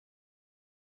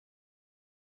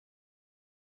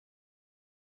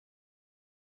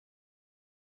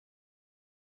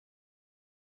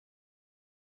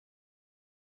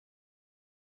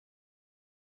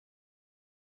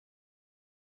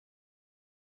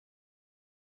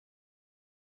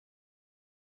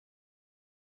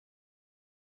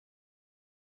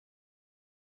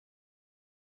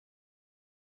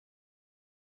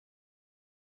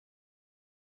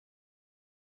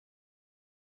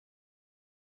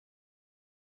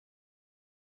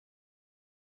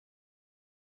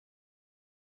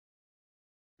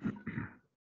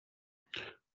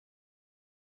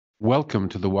Welcome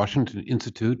to the Washington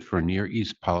Institute for Near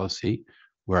East Policy.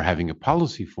 We're having a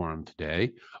policy forum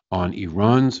today on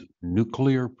Iran's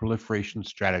nuclear proliferation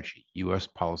strategy, U.S.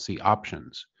 policy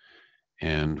options.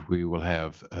 And we will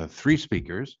have three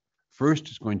speakers. First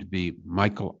is going to be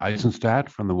Michael Eisenstadt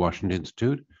from the Washington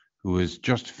Institute, who has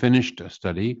just finished a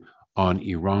study on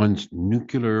Iran's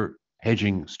nuclear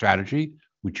hedging strategy,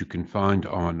 which you can find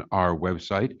on our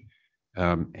website.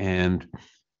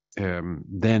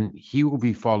 Then he will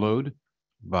be followed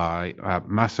by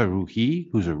Mahsa Rouhi,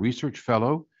 who's a research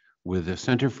fellow with the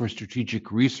Center for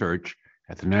Strategic Research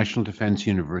at the National Defense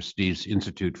University's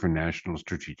Institute for National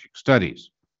Strategic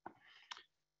Studies.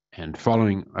 And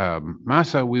following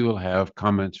Mahsa, we will have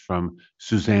comments from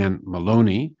Suzanne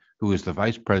Maloney, who is the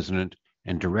Vice President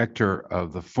and Director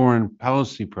of the Foreign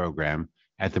Policy Program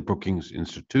at the Brookings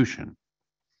Institution.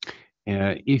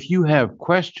 If you have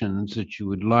questions that you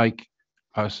would like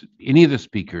any of the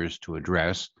speakers to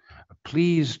address,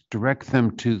 please direct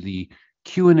them to the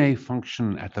Q&A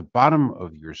function at the bottom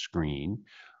of your screen,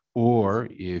 or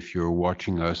if you're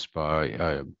watching us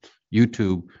by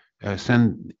YouTube,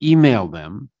 email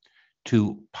them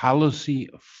to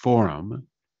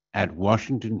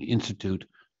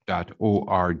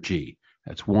policyforum@washingtoninstitute.org.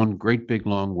 That's one great big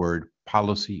long word,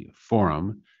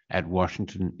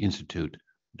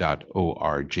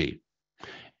 policyforum@washingtoninstitute.org.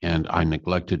 And I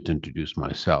neglected to introduce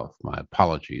myself. My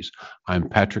apologies. I'm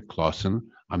Patrick Clausen.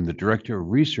 I'm the Director of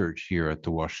Research here at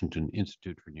the Washington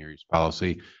Institute for Near East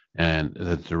Policy and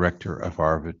the Director of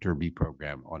our Viterbi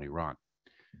program on Iran.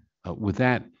 With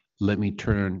that, let me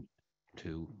turn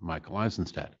to Michael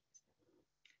Eisenstadt.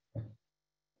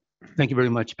 Thank you very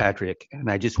much, Patrick.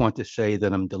 And I just want to say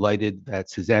that I'm delighted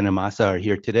that Suzanne and Mahsa are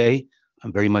here today.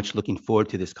 I'm very much looking forward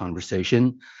to this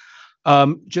conversation.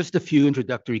 Just a few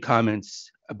introductory comments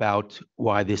about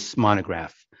why this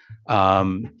monograph.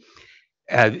 For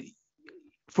a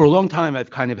long time, I've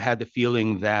kind of had the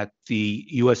feeling that the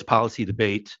US policy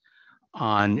debate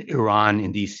on Iran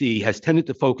in DC has tended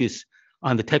to focus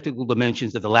on the technical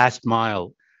dimensions of the last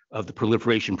mile of the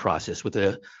proliferation process, with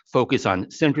a focus on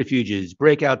centrifuges,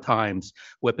 breakout times,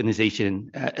 weaponization,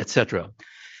 et cetera.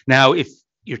 Now, if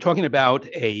you're talking about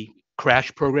a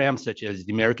crash program, such as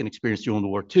the American experience during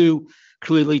World War II,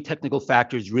 clearly technical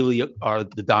factors really are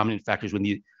the dominant factors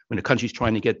when a country's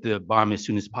trying to get the bomb as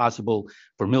soon as possible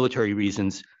for military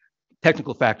reasons.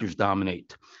 Technical factors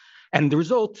dominate. And the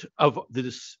result of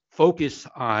this focus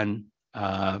on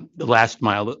the last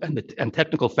mile and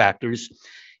technical factors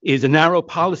is a narrow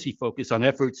policy focus on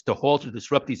efforts to halt or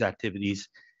disrupt these activities,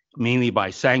 mainly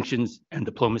by sanctions and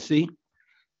diplomacy.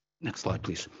 Next slide,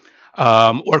 please.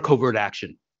 Or covert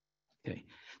action. Okay.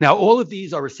 Now, all of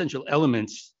these are essential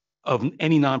elements of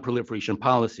any non-proliferation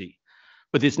policy,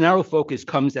 but this narrow focus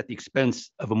comes at the expense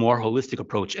of a more holistic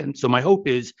approach. And so my hope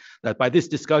is that by this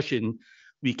discussion,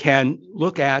 we can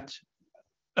look at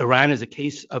Iran as a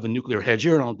case of a nuclear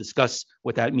hedger, and I'll discuss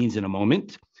what that means in a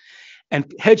moment.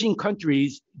 And hedging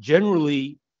countries,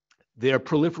 generally, their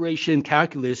proliferation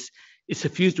calculus is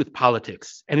suffused with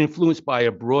politics and influenced by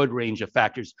a broad range of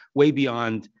factors, way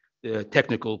beyond the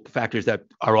technical factors that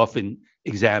are often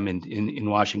examined in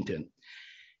Washington.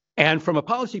 And from a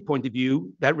policy point of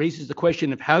view, that raises the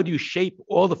question of how do you shape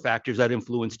all the factors that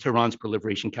influence Tehran's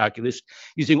proliferation calculus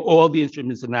using all the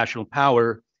instruments of national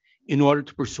power in order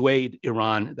to persuade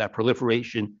Iran that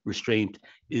proliferation restraint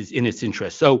is in its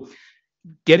interest. So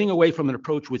getting away from an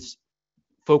approach which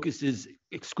focuses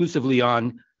exclusively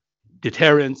on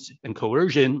deterrence and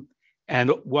coercion,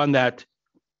 and one that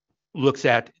looks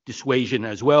at dissuasion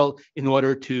as well, in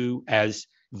order to, as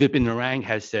Vipin Narang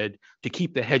has said, to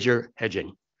keep the hedger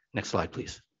hedging. Next slide,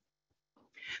 please.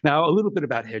 Now, a little bit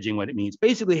about hedging, what it means.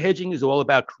 Basically, hedging is all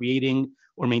about creating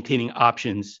or maintaining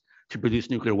options to produce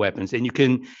nuclear weapons. And you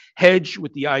can hedge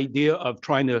with the idea of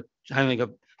trying to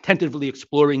tentatively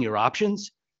exploring your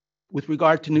options with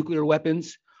regard to nuclear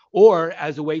weapons, or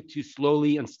as a way to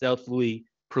slowly and stealthily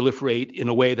proliferate in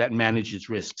a way that manages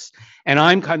risks. And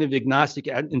I'm kind of agnostic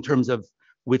in terms of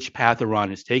which path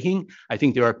Iran is taking. I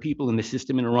think there are people in the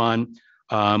system in Iran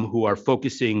who are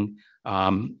focusing,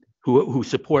 who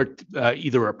support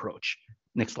either approach.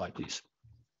 Next slide, please.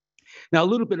 Now, a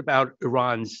little bit about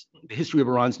the history of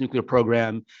Iran's nuclear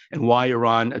program and why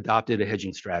Iran adopted a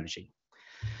hedging strategy.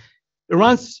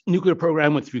 Iran's nuclear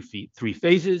program went through three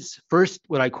phases. First,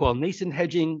 what I call nascent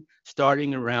hedging,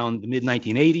 starting around the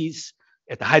mid-1980s,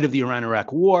 at the height of the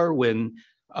Iran-Iraq War, when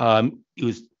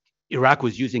Iraq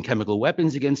was using chemical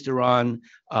weapons against Iran.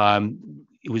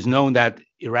 It was known that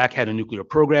Iraq had a nuclear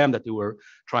program that they were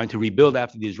trying to rebuild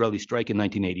after the Israeli strike in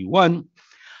 1981.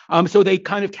 So they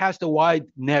kind of cast a wide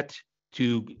net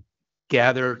to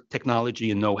gather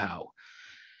technology and know-how.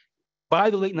 By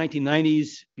the late 1990s,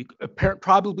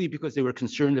 probably because they were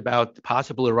concerned about the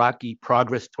possible Iraqi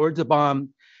progress towards a bomb,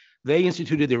 they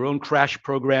instituted their own crash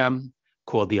program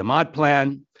called the Ahmad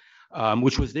Plan,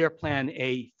 which was their plan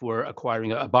A for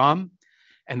acquiring a bomb.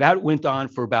 And that went on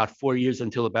for about 4 years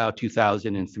until about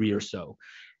 2003 or so,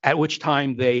 at which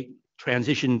time they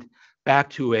transitioned back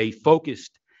to a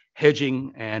focused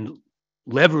hedging and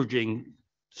leveraging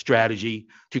strategy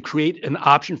to create an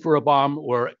option for a bomb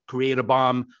or create a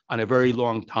bomb on a very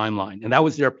long timeline. And that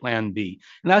was their plan B.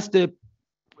 And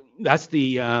that's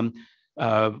the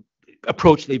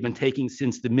approach they've been taking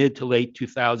since the mid to late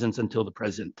 2000s until the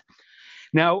present.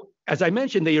 Now, as I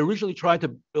mentioned, they originally tried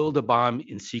to build a bomb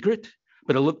in secret,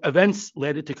 but events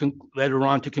led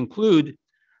Iran to conclude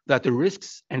that the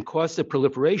risks and costs of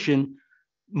proliferation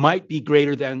might be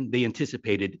greater than they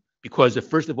anticipated because of,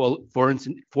 first of all,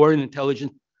 foreign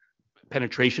intelligence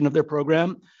penetration of their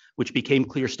program, which became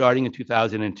clear starting in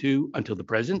 2002 until the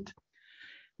present.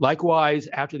 Likewise,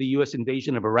 after the US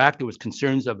invasion of Iraq, there was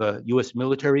concerns of a US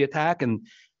military attack, and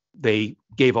they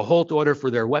gave a halt order for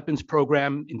their weapons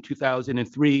program in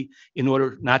 2003 in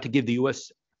order not to give the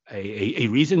US a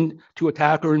reason to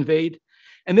attack or invade.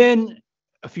 And then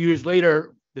a few years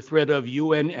later, the threat of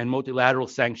UN and multilateral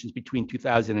sanctions between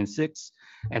 2006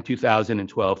 and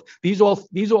 2012. These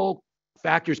all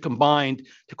factors combined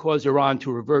to cause Iran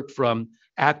to revert from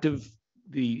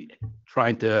actively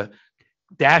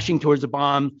dashing towards a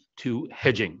bomb to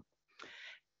hedging.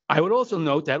 I would also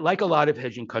note that, like a lot of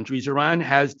hedging countries, Iran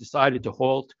has decided to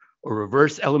halt or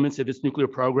reverse elements of its nuclear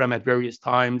program at various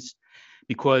times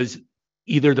because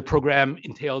either the program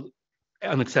entailed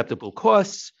unacceptable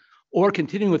costs or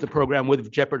continuing with the program would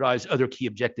have jeopardized other key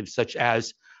objectives, such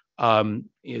as the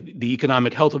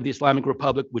economic health of the Islamic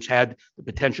Republic, which had the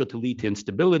potential to lead to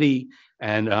instability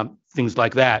and things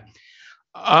like that.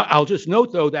 I'll just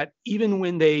note, though, that even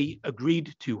when they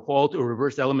agreed to halt or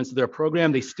reverse elements of their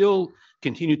program, they still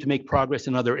continued to make progress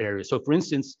in other areas. So, for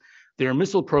instance, their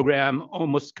missile program,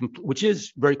 which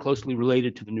is very closely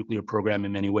related to the nuclear program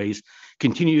in many ways,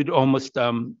 continued almost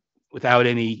without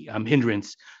any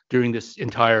hindrance during this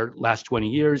entire last 20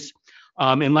 years.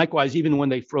 And likewise, even when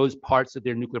they froze parts of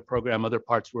their nuclear program, other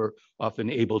parts were often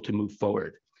able to move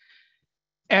forward.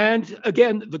 And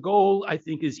again, the goal, I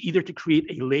think, is either to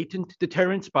create a latent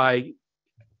deterrence by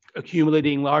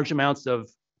accumulating large amounts of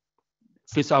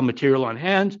fissile material on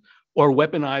hand, or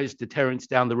weaponized deterrence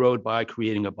down the road by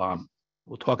creating a bomb.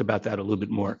 We'll talk about that a little bit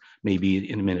more maybe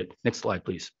in a minute. Next slide,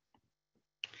 please.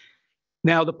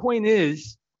 Now, the point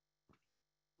is,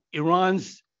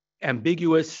 Iran's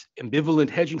ambiguous, ambivalent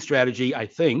hedging strategy, I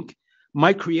think,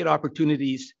 might create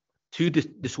opportunities to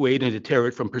dissuade and deter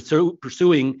it from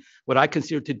pursuing what I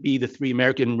consider to be the three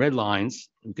American red lines.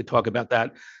 We could talk about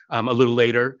that a little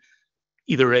later.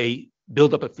 Either a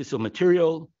buildup of fissile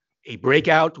material, a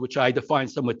breakout, which I define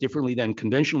somewhat differently than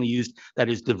conventionally used, that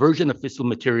is diversion of fissile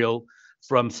material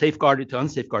from safeguarded to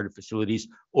unsafeguarded facilities,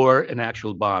 or an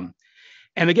actual bomb.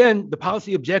 And again, the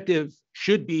policy objective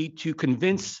should be to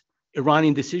convince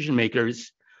Iranian decision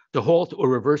makers to halt or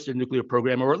reverse their nuclear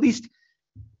program, or at least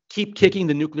keep kicking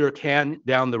the nuclear can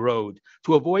down the road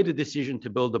to avoid a decision to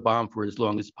build a bomb for as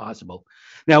long as possible.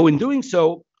 Now, in doing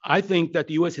so, I think that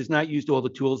the US has not used all the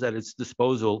tools at its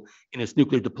disposal in its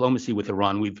nuclear diplomacy with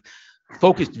Iran. We've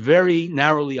focused very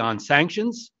narrowly on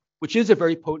sanctions, which is a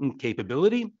very potent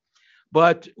capability,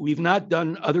 but we've not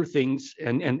done other things.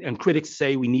 And critics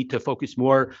say we need to focus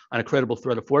more on a credible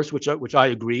threat of force, which I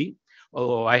agree,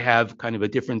 although I have kind of a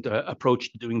different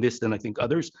approach to doing this than I think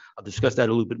others. I'll discuss that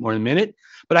a little bit more in a minute.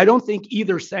 But I don't think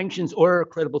either sanctions or a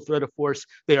credible threat of force,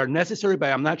 they are necessary,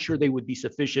 but I'm not sure they would be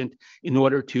sufficient in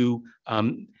order to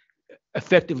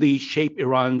effectively shape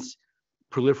Iran's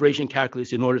proliferation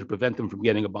calculus in order to prevent them from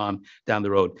getting a bomb down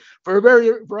the road. For a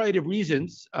variety of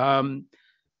reasons,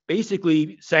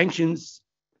 basically sanctions,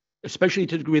 especially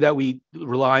to the degree that we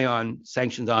rely on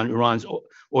sanctions on Iran's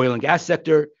oil and gas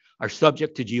sector, are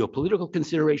subject to geopolitical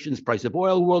considerations, price of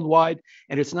oil worldwide,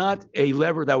 and it's not a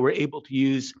lever that we're able to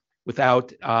use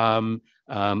without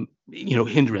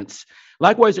hindrance.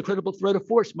 Likewise, a credible threat of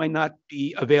force might not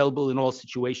be available in all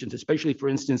situations, especially, for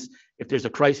instance, if there's a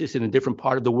crisis in a different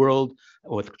part of the world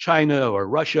with China or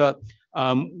Russia.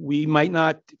 We might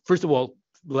not, first of all,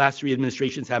 the last three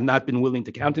administrations have not been willing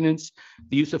to countenance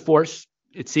the use of force,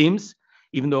 it seems,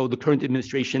 even though the current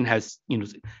administration has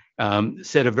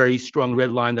set a very strong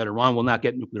red line that Iran will not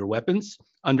get nuclear weapons,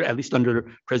 at least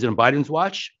under President Biden's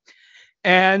watch.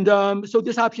 And so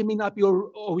this option may not be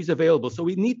always available. So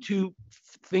we need to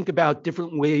think about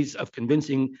different ways of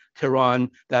convincing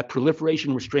Tehran that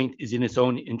proliferation restraint is in its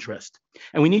own interest.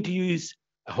 And we need to use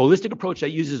a holistic approach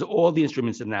that uses all the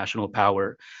instruments of national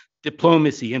power,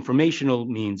 diplomacy, informational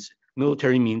means,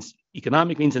 military means,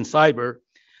 economic means, and cyber,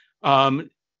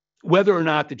 whether or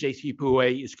not the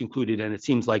JCPOA is concluded, and it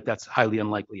seems like that's highly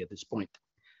unlikely at this point.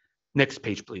 Next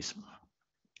page, please.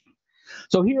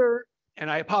 So here, and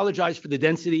I apologize for the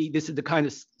density, this is the kind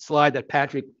of slide that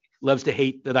Patrick loves to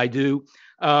hate that I do.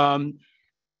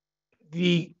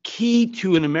 The key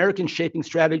to an American shaping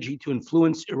strategy to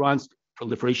influence Iran's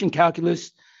proliferation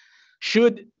calculus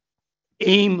should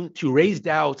aim to raise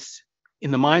doubts in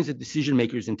the minds of decision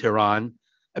makers in Tehran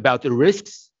about the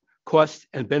risks, costs,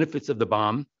 and benefits of the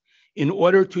bomb in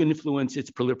order to influence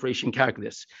its proliferation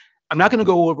calculus. I'm not going to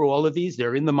go over all of these.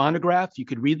 They're in the monograph. You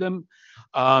could read them.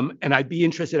 And I'd be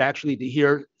interested actually to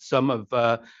hear some of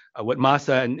what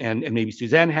Mahsa and maybe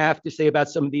Suzanne have to say about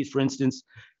some of these. For instance,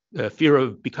 the fear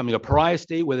of becoming a pariah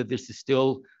state, whether this is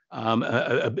still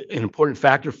an important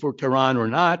factor for Tehran or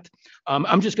not.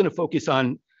 I'm just going to focus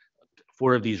on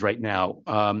 4 of these right now.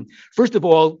 First of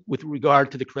all, with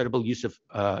regard to the credible use of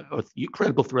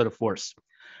credible threat of force.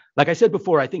 Like I said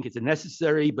before, I think it's a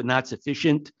necessary but not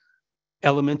sufficient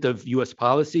element of U.S.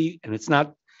 policy, and it's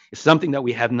something that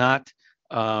we have not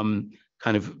kind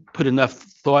of put enough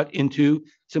thought into,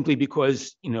 simply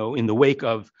because, you know, in the wake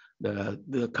of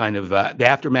the kind of the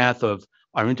aftermath of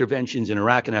our interventions in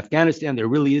Iraq and Afghanistan, there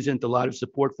really isn't a lot of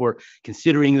support for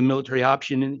considering the military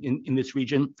option in this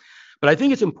region. But I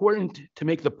think it's important to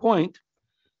make the point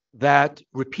that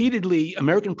repeatedly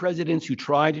American presidents who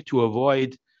tried to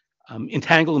avoid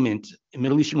entanglement in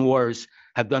Middle Eastern wars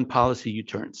have done policy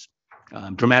U-turns,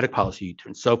 dramatic policy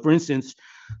U-turns. So for instance,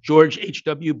 George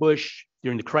H.W. Bush,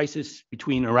 during the crisis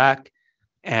between Iraq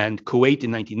and Kuwait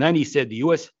in 1990, said the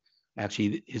U.S.,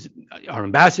 actually our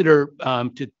ambassador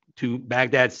to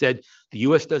Baghdad said, the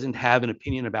U.S. doesn't have an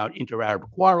opinion about inter-Arab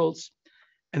quarrels.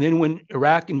 And then when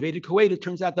Iraq invaded Kuwait, it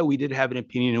turns out that we did have an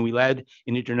opinion, and we led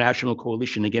an international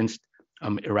coalition against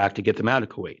Iraq to get them out of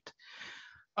Kuwait.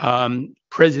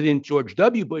 President George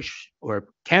W. Bush, or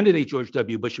candidate George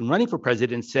W. Bush, in running for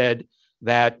president, said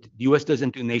that the U.S.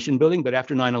 doesn't do nation building, but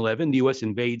after 9/11, the U.S.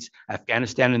 invades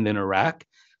Afghanistan and then Iraq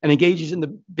and engages in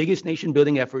the biggest nation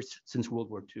building efforts since World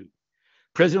War II.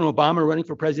 President Obama, running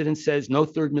for president, says no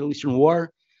third Middle Eastern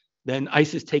war. Then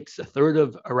ISIS takes a third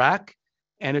of Iraq,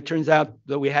 and it turns out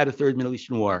that we had a third Middle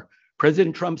Eastern war.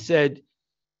 President Trump said,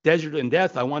 desert and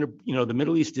death, I want to, you know, the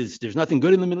Middle East there's nothing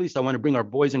good in the Middle East. I want to bring our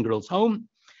boys and girls home.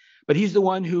 But he's the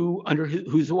one who, under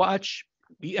whose watch,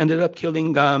 we ended up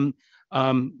killing Qasem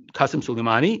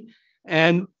Soleimani,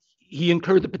 and he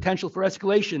incurred the potential for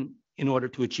escalation in order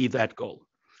to achieve that goal.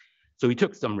 So he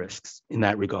took some risks in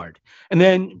that regard. And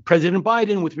then President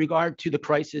Biden, with regard to the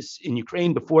crisis in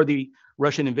Ukraine before the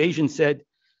Russian invasion, said,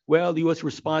 well, the U.S.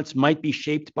 response might be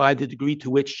shaped by the degree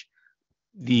to which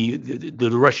the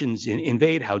Russians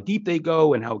invade, how deep they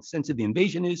go, and how extensive the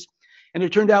invasion is. And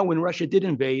it turned out when Russia did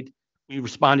invade, we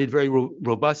responded very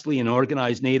robustly and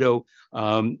organized NATO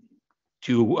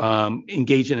to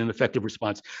engage in an effective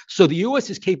response. So the U.S.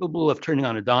 is capable of turning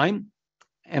on a dime,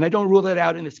 and I don't rule that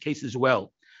out in this case as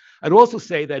well. I'd also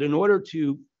say that in order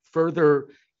to further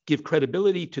give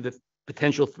credibility to the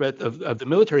potential threat of the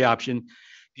military option,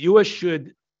 the U.S.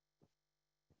 should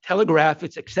telegraph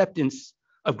its acceptance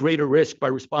of greater risk by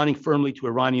responding firmly to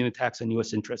Iranian attacks on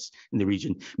U.S. interests in the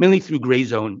region, mainly through gray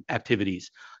zone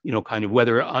activities, you know, kind of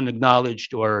whether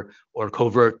unacknowledged or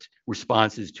covert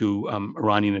responses to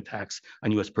Iranian attacks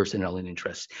on U.S. personnel and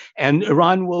interests. And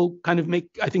Iran will kind of make,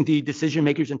 I think the decision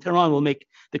makers in Tehran will make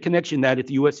the connection that if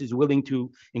the U.S. is willing to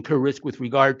incur risk with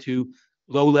regard to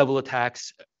low-level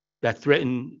attacks that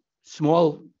threaten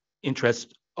small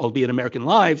interests, albeit American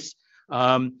lives,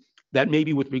 that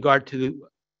maybe with regard to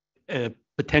a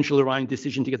potential Iranian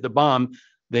decision to get the bomb,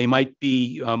 they might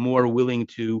be more willing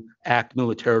to act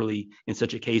militarily in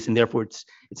such a case, and therefore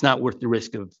it's not worth the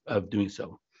risk of doing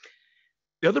so.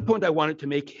 The other point I wanted to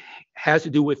make has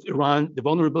to do with Iran, the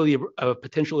vulnerability of a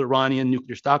potential Iranian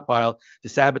nuclear stockpile to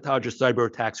sabotage or cyber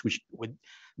attacks, which would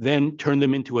then turn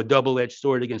them into a double-edged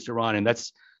sword against Iran, and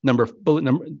that's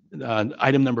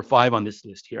item number 5 on this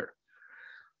list here.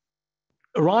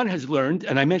 Iran has learned,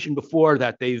 and I mentioned before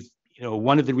that they've, you know,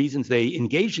 one of the reasons they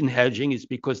engaged in hedging is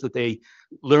because that they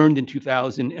learned in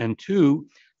 2002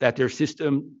 that their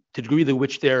system, to the degree to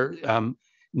which their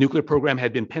nuclear program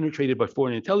had been penetrated by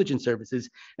foreign intelligence services,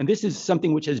 and this is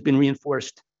something which has been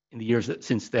reinforced in the years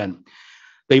since then.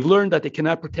 They've learned that they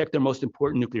cannot protect their most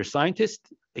important nuclear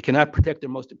scientists, they cannot protect their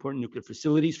most important nuclear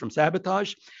facilities from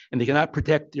sabotage, and they cannot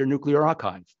protect their nuclear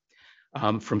archive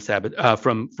from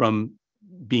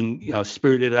being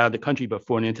spirited out of the country by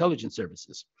foreign intelligence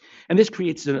services. And this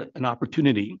creates an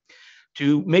opportunity to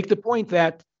make the point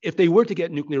that if they were to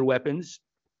get nuclear weapons,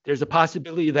 there's a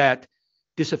possibility that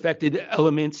disaffected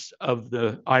elements of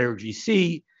the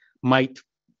IRGC might,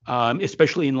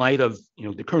 especially in light of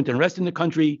the current unrest in the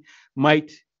country,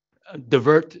 might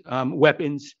divert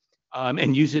weapons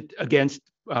and use it against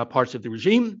parts of the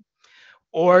regime,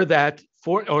 or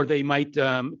they might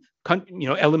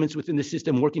elements within the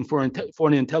system working for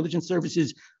foreign intelligence services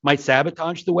might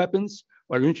sabotage the weapons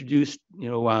or introduce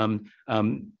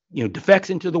defects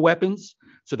into the weapons,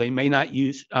 so they may not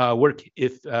work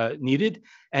if needed.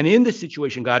 And in this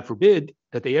situation, God forbid,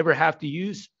 that they ever have to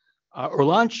use or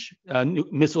launch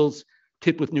missiles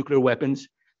tipped with nuclear weapons,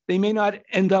 they may not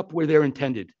end up where they're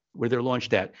intended, where they're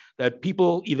launched at. That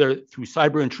people, either through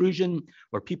cyber intrusion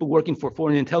or people working for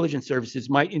foreign intelligence services,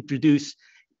 might introduce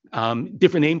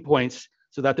different aim points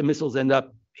so that the missiles end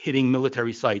up hitting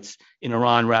military sites in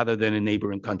Iran rather than in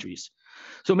neighboring countries.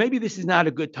 So maybe this is not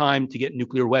a good time to get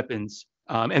nuclear weapons.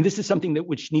 And this is something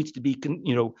which needs to be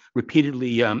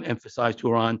repeatedly emphasized to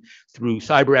Iran through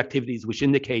cyber activities, which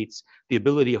indicates the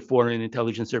ability of foreign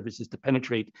intelligence services to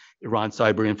penetrate Iran's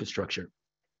cyber infrastructure.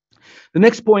 The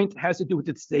next point has to do with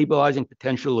the stabilizing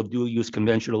potential of dual-use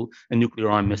conventional and nuclear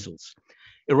armed missiles.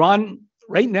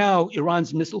 Right now,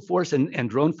 Iran's missile force and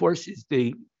drone force is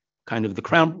the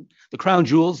crown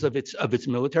jewels of its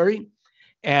military,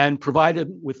 and provided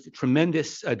with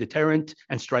tremendous deterrent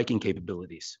and striking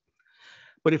capabilities.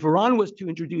 But if Iran was to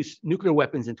introduce nuclear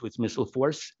weapons into its missile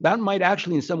force, that might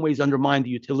actually in some ways undermine the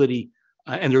utility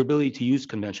and their ability to use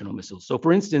conventional missiles. So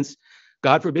for instance,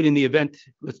 God forbid in the event,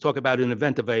 let's talk about an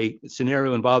event of a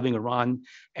scenario involving Iran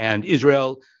and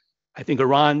Israel. I think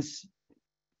Iran's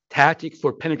tactic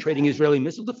for penetrating Israeli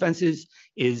missile defenses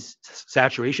is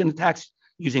saturation attacks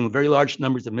using very large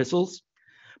numbers of missiles.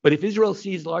 But if Israel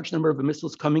sees a large number of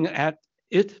missiles coming at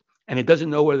it, and it doesn't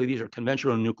know whether these are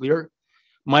conventional or nuclear,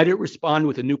 might it respond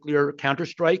with a nuclear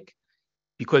counterstrike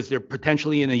because they're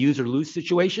potentially in a use or lose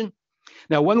situation?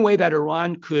 Now, one way that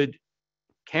Iran could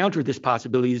counter this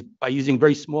possibility is by using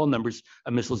very small numbers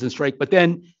of missiles and strike, but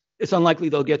then it's unlikely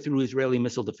they'll get through Israeli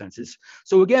missile defenses.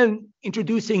 So again,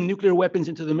 introducing nuclear weapons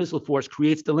into the missile force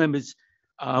creates dilemmas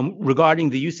regarding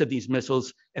the use of these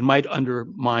missiles and might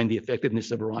undermine the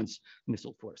effectiveness of Iran's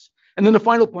missile force. And then the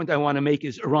final point I want to make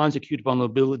is Iran's acute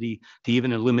vulnerability to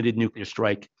even a limited nuclear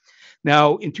strike.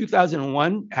 Now, in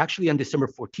 2001, actually on December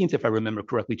 14th, if I remember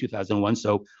correctly, 2001,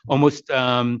 so almost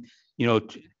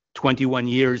 21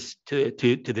 years to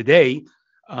the day,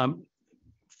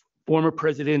 former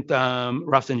President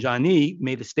Rafsanjani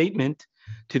made a statement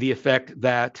to the effect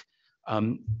that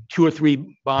 2 or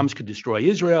 3 bombs could destroy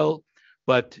Israel,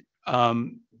 but a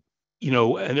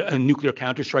nuclear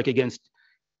counterstrike against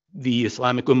the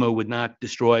Islamic Ummah would not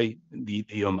destroy the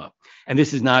Ummah. And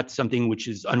this is not something which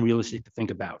is unrealistic to think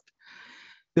about.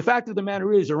 The fact of the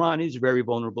matter is Iran is very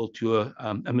vulnerable to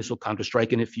a missile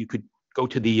counterstrike. And if you could go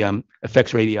to the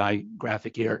effects radii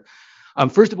graphic here.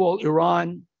 First of all,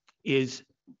 Iran is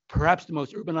perhaps the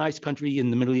most urbanized country in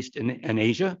the Middle East and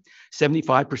Asia,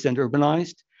 75%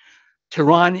 urbanized.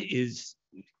 Tehran is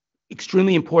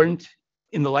extremely important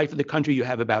in the life of the country. You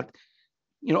have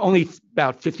only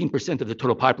about 15% of the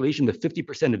total population, but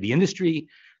 50% of the industry,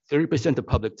 30% of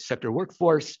public sector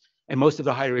workforce, and most of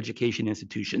the higher education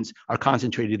institutions are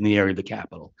concentrated in the area of the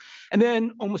capital. And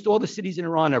then almost all the cities in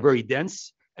Iran are very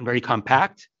dense and very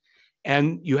compact.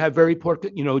 And you have very poor,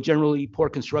 generally poor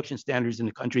construction standards in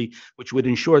the country, which would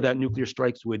ensure that nuclear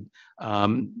strikes would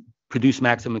produce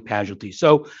maximum casualties.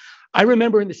 So I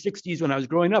remember in the 60s when I was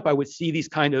growing up, I would see these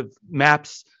kind of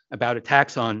maps about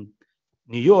attacks on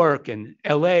New York and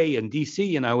LA and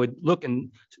DC, and I would look at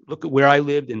where I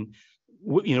lived and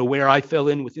where I fell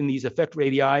in within these effect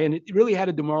radii. And it really had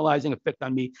a demoralizing effect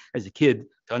on me as a kid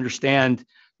to understand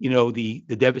the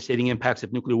devastating impacts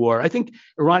of nuclear war. I think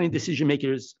Iranian decision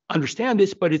makers understand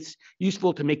this, but it's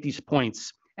useful to make these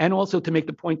points and also to make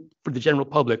the point for the general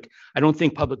public. I don't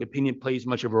think public opinion plays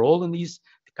much of a role in these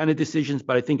kind of decisions,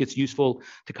 but I think it's useful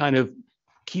to kind of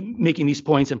keep making these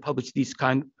points and publish these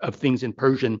kind of things in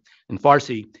Persian and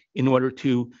Farsi in order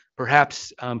to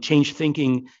perhaps change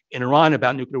thinking in Iran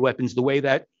about nuclear weapons the way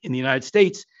that in the United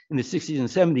States in the 60s and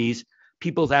 70s,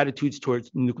 people's attitudes towards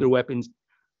nuclear weapons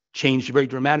changed very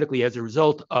dramatically as a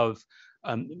result of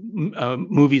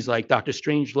movies like Dr.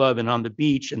 Strangelove and On the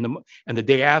Beach and the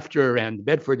Day After and the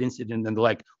Bedford Incident and the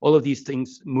like, all of these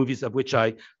things, movies of which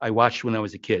I watched when I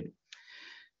was a kid.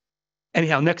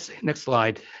 Anyhow, next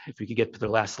slide, if we could get to the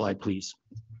last slide, please.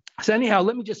 So anyhow,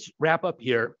 let me just wrap up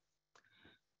here.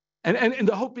 And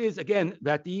the hope is, again,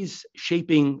 that these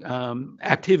shaping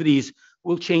activities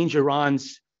will change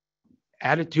Iran's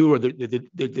attitude or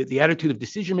the attitude of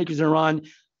decision makers in Iran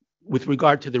with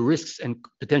regard to the risks and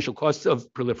potential costs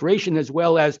of proliferation, as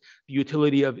well as the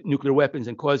utility of nuclear weapons,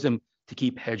 and cause them to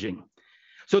keep hedging.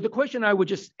 So the question I would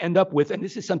just end up with, and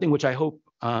this is something which I hope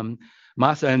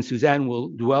Mahsa and Suzanne will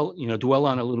dwell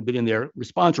on a little bit in their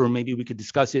response, or maybe we could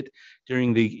discuss it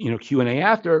during the Q&A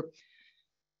after.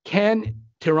 Can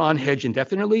Tehran hedge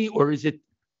indefinitely, or is it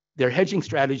their hedging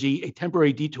strategy a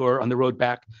temporary detour on the road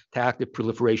back to active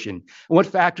proliferation? And what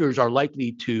factors are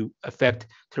likely to affect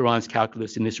Tehran's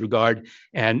calculus in this regard,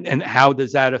 and how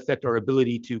does that affect our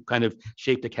ability to kind of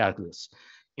shape the calculus?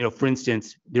 For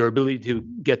instance, their ability to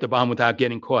get the bomb without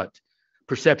getting caught,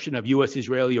 perception of US,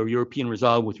 Israeli, or European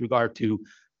resolve with regard to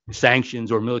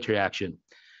sanctions or military action,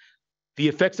 the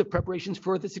effects of preparations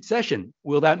for the succession.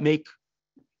 Will that make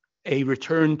a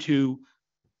return to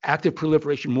active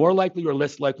proliferation more likely or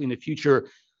less likely in the future?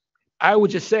 I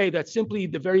would just say that simply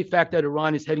the very fact that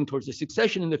Iran is heading towards a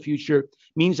succession in the future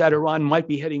means that Iran might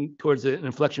be heading towards an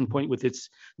inflection point with its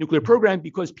nuclear program,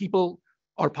 because people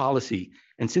are policy.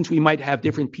 And since we might have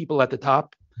different people at the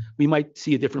top, we might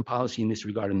see a different policy in this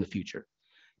regard in the future.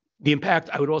 The impact,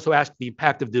 I would also ask the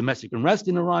impact of domestic unrest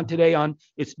in Iran today on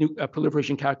its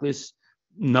proliferation calculus.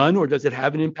 None, or does it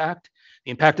have an impact?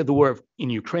 The impact of the war in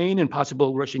Ukraine and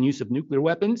possible Russian use of nuclear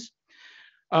weapons.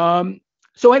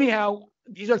 So anyhow,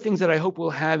 these are things that I hope we'll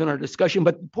have in our discussion.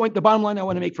 But the bottom line I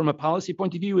want to make from a policy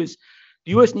point of view is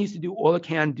the US needs to do all it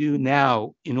can do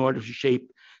now in order to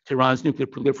shape Tehran's nuclear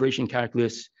proliferation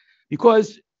calculus,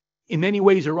 because in many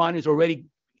ways, Iran is already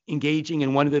engaging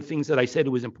in one of the things that I said it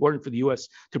was important for the US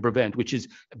to prevent, which is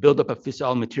a buildup of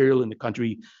fissile material in the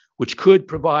country, which could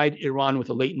provide Iran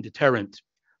with a latent deterrent.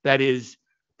 That is,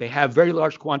 they have very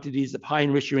large quantities of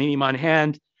high-enriched uranium on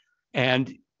hand,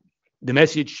 and the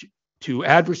message to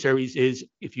adversaries is,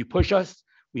 if you push us,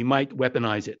 we might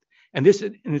weaponize it. And this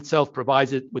in itself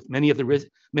provides it with many of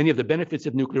the benefits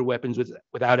of nuclear weapons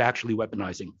without actually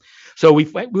weaponizing. So we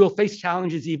will face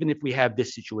challenges even if we have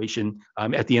this situation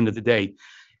at the end of the day.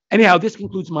 Anyhow, this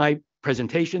concludes my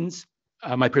presentation,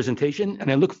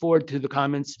 and I look forward to the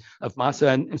comments of Mahsa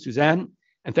and Suzanne.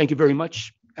 And thank you very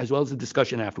much, as well as the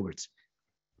discussion afterwards.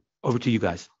 Over to you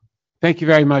guys. Thank you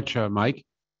very much, Mike.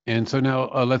 And so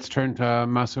now let's turn to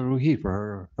Mahsa Rouhi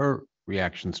for her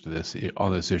reactions to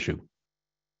on this issue.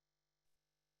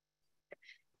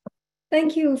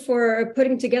 Thank you for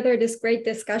putting together this great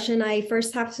discussion. I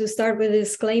first have to start with a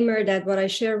disclaimer that what I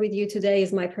share with you today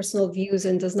is my personal views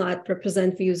and does not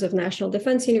represent views of National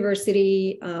Defense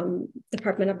University,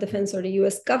 Department of Defense, or the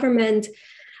US government.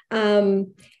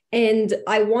 And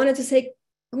I wanted to say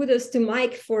kudos to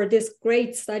Mike for this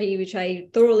great study, which I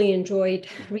thoroughly enjoyed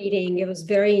reading. It was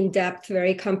very in-depth,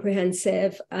 very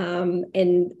comprehensive. And,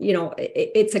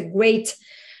 it's a great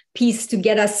piece to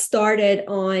get us started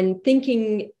on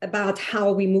thinking about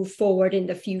how we move forward in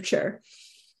the future.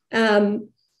 I'm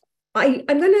going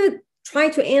to try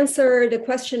to answer the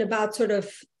question about sort of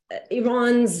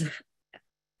Iran's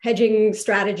hedging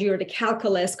strategy, or the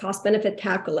calculus, cost-benefit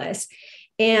calculus,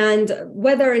 and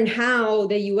whether and how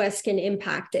the US can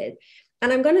impact it.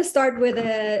 And I'm going to start with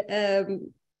a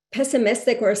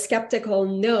pessimistic or a skeptical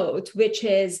note, which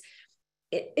is,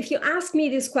 if you ask me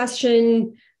this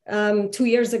question 2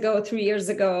 years ago, 3 years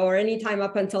ago, or any time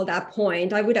up until that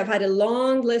point, I would have had a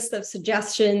long list of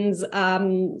suggestions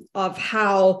of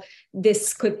how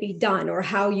this could be done, or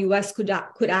how US could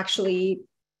actually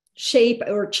shape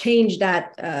or change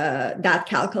that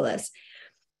calculus.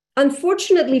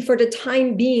 Unfortunately, for the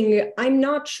time being, I'm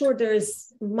not sure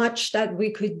there's much that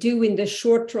we could do in the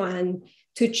short run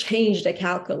to change the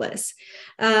calculus.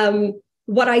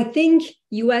 What I think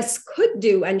US could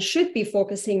do and should be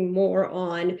focusing more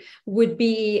on would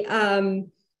be a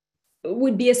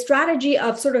strategy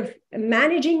of sort of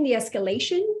managing the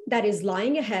escalation that is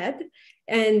lying ahead,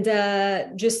 and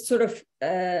just sort of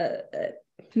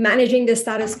managing the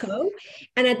status quo,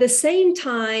 and at the same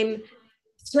time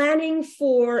planning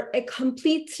for a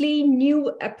completely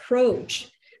new approach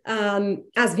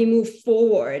as we move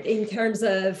forward in terms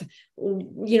of,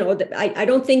 I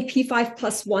don't think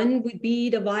P5+1 would be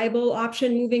the viable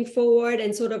option moving forward,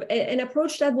 and sort of an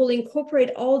approach that will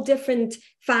incorporate all different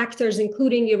factors,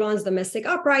 including Iran's domestic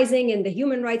uprising and the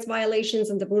human rights violations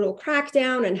and the brutal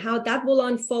crackdown and how that will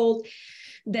unfold,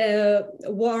 the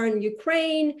war in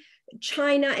Ukraine,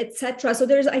 China, etc. So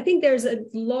I think there's a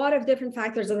lot of different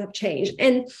factors that have changed.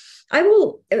 And I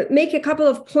will make a couple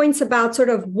of points about sort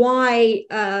of why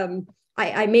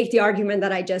I make the argument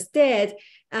that I just did.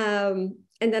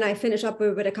 then I finish up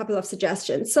with a couple of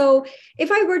suggestions. So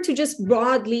if I were to just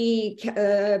broadly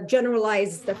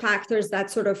generalize the factors that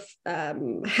sort of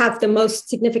have the most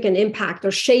significant impact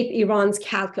or shape Iran's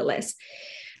calculus,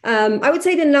 I would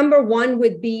say the number one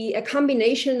would be a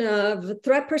combination of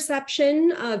threat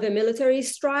perception of a military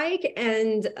strike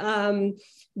and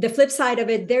the flip side of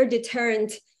it, their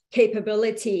deterrent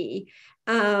capability.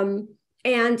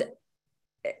 And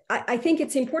I think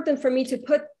it's important for me to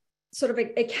put sort of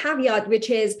a caveat, which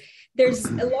is there's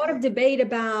a lot of debate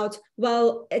about,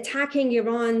 well, attacking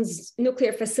Iran's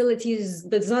nuclear facilities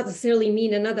does not necessarily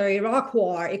mean another Iraq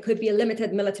war. It could be a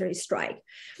limited military strike.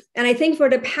 And I think for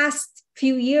the past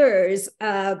few years,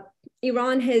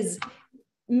 Iran has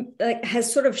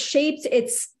sort of shaped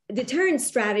its deterrent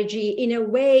strategy in a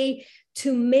way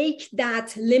to make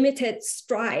that limited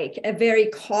strike a very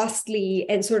costly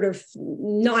and sort of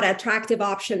not attractive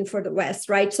option for the West,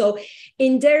 right? So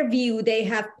in their view, they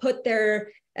have put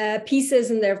their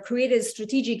pieces and they've created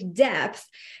strategic depth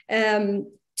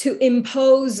to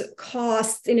impose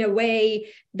costs in a way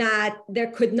that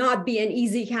there could not be an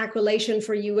easy calculation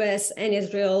for US and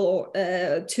Israel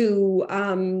to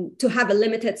have a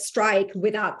limited strike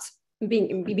without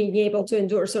being able to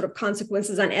endure sort of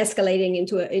consequences and escalating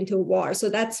into a war. So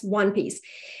that's one piece.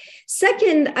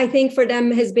 Second, I think for them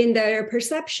has been their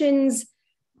perceptions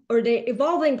or the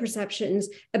evolving perceptions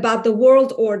about the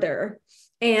world order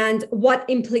and what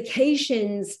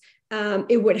implications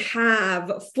it would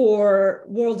have for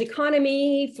world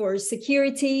economy, for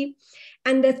security.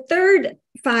 And the third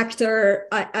factor,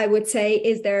 I would say,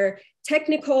 is their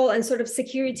technical and sort of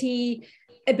security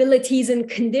abilities and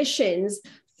conditions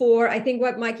for, I think,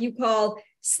 what, Mike, you call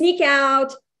sneak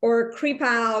out or creep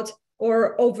out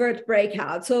or overt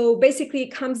breakout. So basically,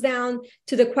 it comes down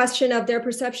to the question of their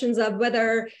perceptions of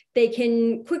whether they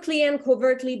can quickly and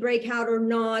covertly break out or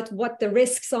not, what the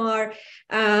risks are,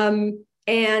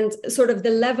 and sort of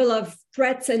the level of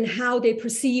threats and how they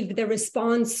perceive the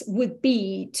response would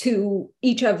be to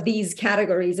each of these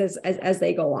categories as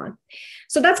they go on.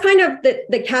 So that's kind of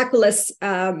the calculus,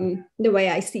 the way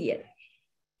I see it.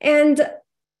 And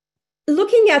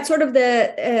looking at sort of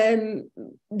the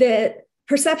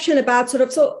perception about sort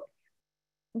of, so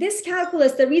this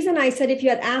calculus, the reason I said if you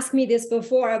had asked me this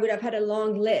before, I would have had a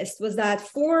long list, was that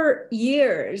for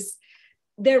years,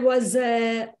 there was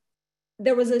a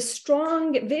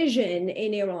strong vision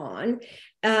in Iran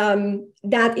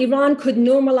that Iran could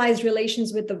normalize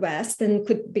relations with the West and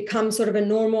could become sort of a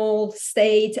normal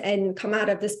state and come out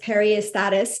of this pariah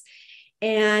status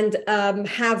and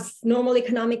have normal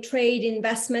economic trade,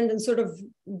 investment, and sort of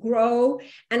grow,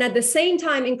 and at the same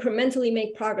time incrementally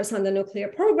make progress on the nuclear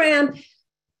program,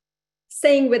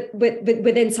 staying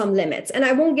within some limits. And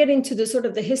I won't get into the sort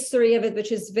of the history of it,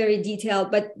 which is very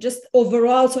detailed, but just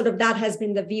overall sort of that has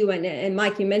been the view, and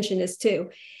Mike, you mentioned this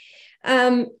too.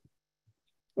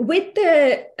 With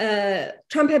the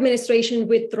Trump administration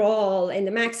withdrawal and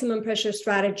the maximum pressure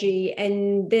strategy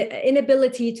and the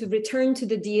inability to return to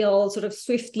the deal sort of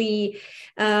swiftly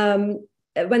when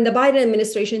the Biden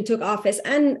administration took office,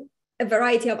 and a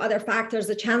variety of other factors,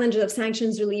 the challenges of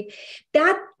sanctions relief,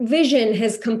 that vision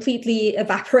has completely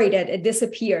evaporated. It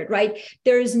disappeared, right?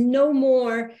 There is no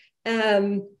more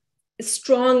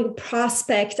strong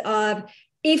prospect of,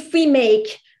 if we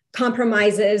make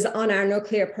compromises on our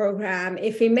nuclear program,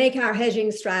 if we make our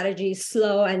hedging strategy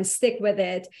slow and stick with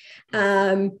it,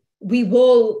 we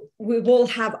will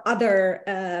have other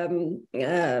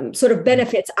sort of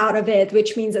benefits out of it,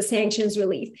 which means a sanctions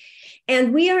relief.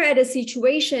 And we are at a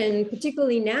situation,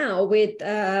 particularly now with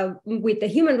the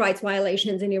human rights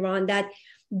violations in Iran, that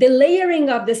the layering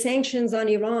of the sanctions on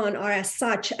Iran are as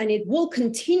such, and it will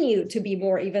continue to be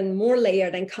even more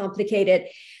layered and complicated,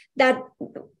 that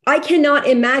I cannot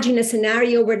imagine a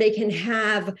scenario where they can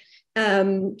have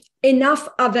enough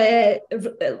of a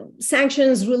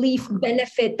sanctions relief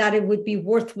benefit that it would be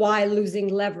worthwhile losing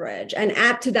leverage, and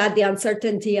add to that the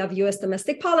uncertainty of US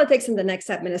domestic politics in the next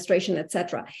administration, et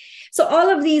cetera. So all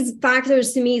of these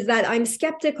factors to me is that I'm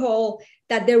skeptical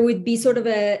that there would be sort of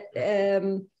a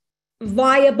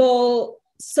viable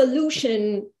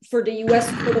solution for the US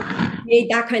to sort of create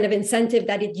that kind of incentive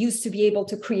that it used to be able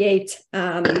to create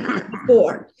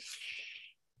before.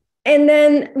 And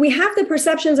then we have the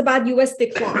perceptions about US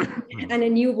decline and a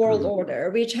new world order,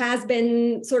 which has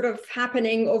been sort of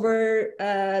happening over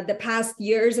the past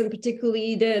years, and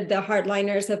particularly the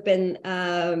hardliners have been,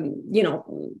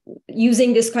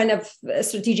 using this kind of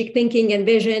strategic thinking and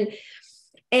vision.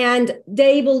 And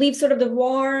they believe sort of the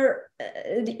war,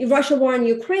 the Russia war in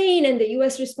Ukraine and the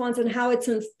US response and how it's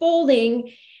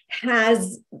unfolding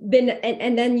has been,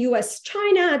 and then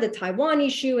US-China, the Taiwan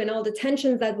issue, and all the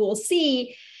tensions that we'll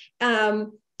see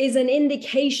is an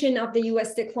indication of the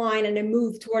US decline and a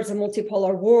move towards a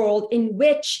multipolar world in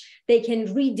which they can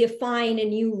redefine a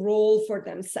new role for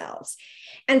themselves.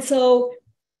 And so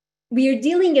we are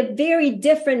dealing a very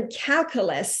different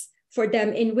calculus for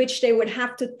them, in which they would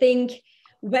have to think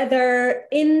whether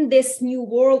in this new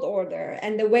world order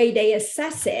and the way they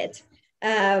assess it,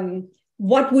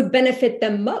 what would benefit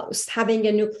them most, having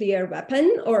a nuclear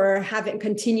weapon or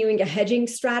continuing a hedging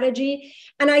strategy.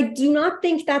 And I do not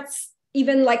think that's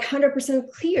even like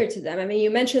 100% clear to them. I mean, you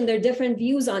mentioned there are different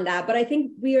views on that, but I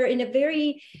think we are in a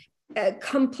very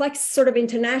complex sort of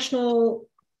international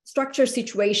structure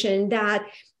situation that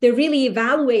they're really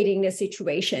evaluating the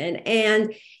situation.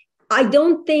 And I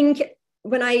don't think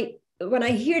when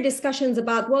I hear discussions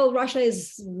about, well, Russia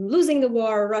is losing the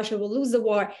war, Russia will lose the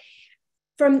war,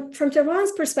 from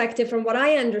Tehran's perspective, from what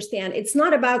I understand, it's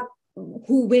not about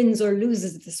who wins or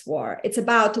loses this war. It's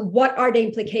about what are the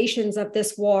implications of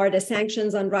this war, the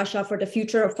sanctions on Russia for the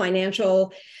future of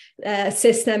financial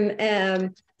system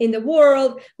in the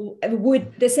world.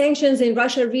 Would the sanctions in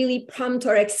Russia really prompt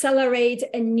or accelerate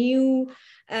a new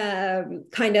a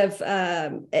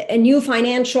new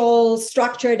financial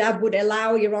structure that would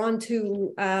allow Iran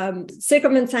to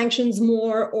circumvent sanctions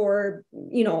more, or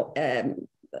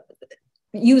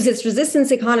use its resistance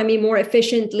economy more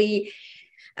efficiently,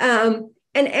 and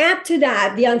add to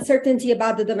that the uncertainty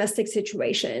about the domestic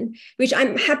situation, which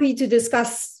I'm happy to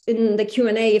discuss in the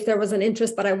Q&A if there was an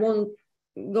interest, but I won't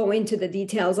go into the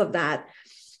details of that.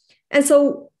 And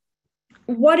so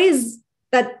what is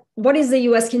the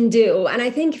US can do? And I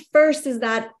think first is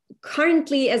that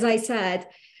currently, as I said,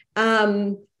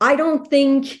 I don't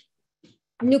think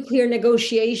nuclear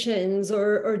negotiations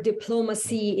or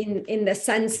diplomacy in the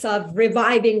sense of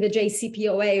reviving the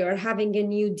JCPOA or having a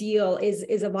new deal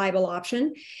is a viable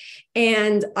option.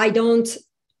 And I don't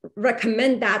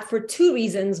recommend that for two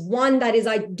reasons. One, that is,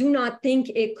 I do not think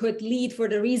it could lead, for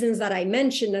the reasons that I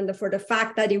mentioned and for the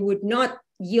fact that it would not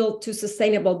yield to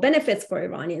sustainable benefits for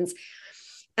Iranians.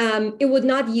 It would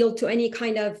not yield to any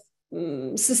kind of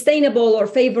sustainable or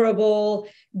favorable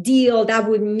deal that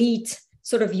would meet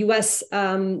sort of US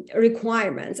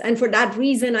requirements. And for that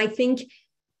reason, I think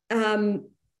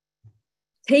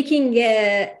taking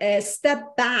a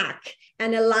step back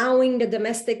and allowing the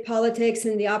domestic politics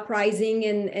and the uprising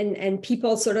and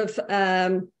people sort of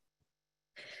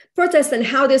protest and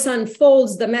how this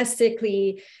unfolds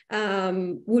domestically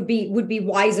would be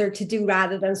wiser to do,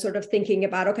 rather than sort of thinking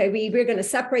about, okay, we're going to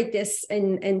separate this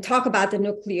and talk about the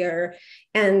nuclear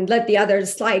and let the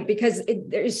others slide, because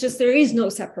there is no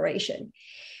separation.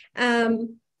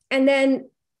 And then,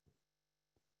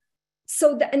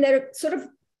 and there sort of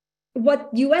what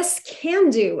US can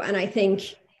do, and I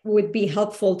think would be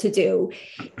helpful to do,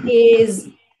 is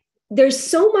there's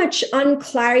so much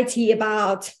unclarity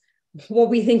about what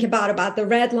we think about the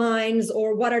red lines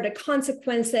or what are the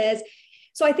consequences.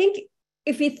 So I think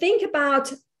if we think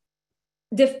about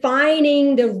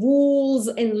defining the rules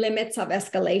and limits of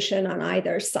escalation on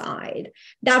either side,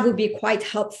 that would be quite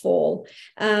helpful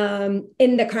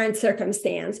in the current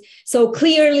circumstance. So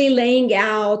clearly laying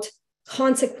out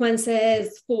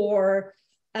consequences for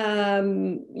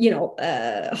horizontal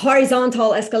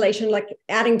escalation, like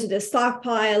adding to the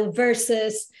stockpile,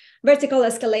 versus vertical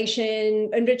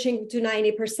escalation, enriching to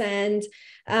 90%.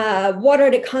 What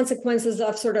are the consequences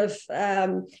of sort of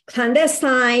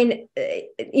clandestine,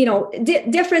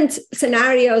 different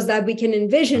scenarios that we can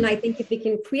envision. I think if we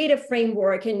can create a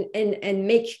framework and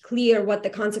make clear what the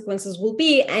consequences will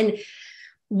be and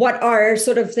what are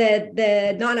sort of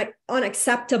the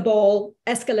unacceptable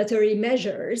escalatory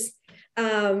measures.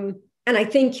 And I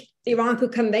think Iran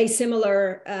could convey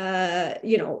similar,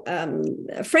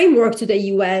 framework to the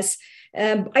US.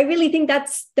 I really think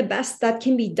that's the best that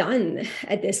can be done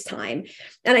at this time.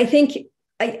 And I think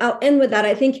I'll end with that.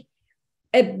 I think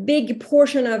a big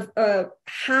portion of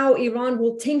how Iran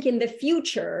will think in the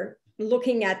future,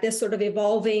 looking at this sort of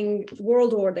evolving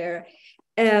world order,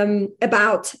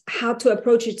 about how to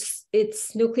approach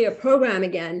its nuclear program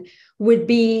again, would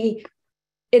be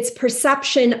its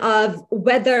perception of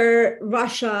whether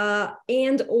Russia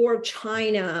and or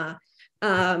China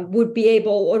would be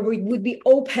able or would be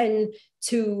open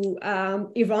to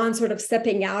Iran sort of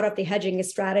stepping out of the hedging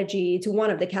strategy to one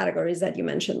of the categories that you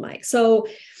mentioned, Mike. So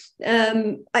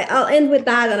I'll end with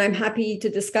that, and I'm happy to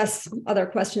discuss other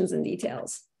questions and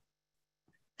details.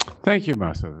 Thank you,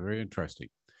 Mahsa. Very interesting.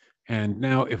 And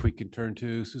now if we can turn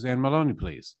to Suzanne Maloney,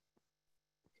 please.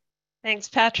 Thanks,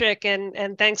 Patrick,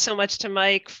 and thanks so much to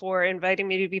Mike for inviting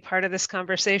me to be part of this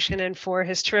conversation and for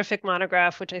his terrific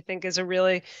monograph, which I think is a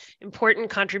really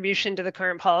important contribution to the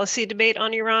current policy debate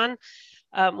on Iran.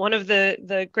 One of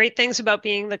the great things about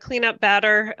being the cleanup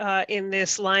batter in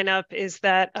this lineup is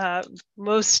that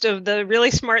most of the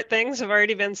really smart things have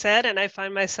already been said, and I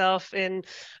find myself in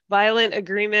violent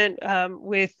agreement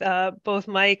with both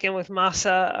Mike and with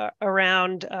Mahsa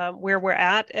around where we're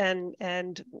at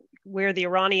and where the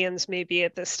Iranians may be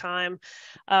at this time.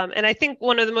 And I think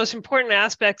one of the most important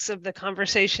aspects of the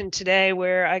conversation today,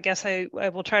 where I guess I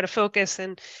will try to focus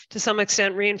and to some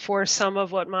extent reinforce some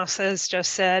of what Mahsa has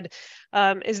just said,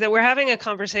 is that we're having a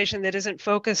conversation that isn't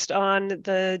focused on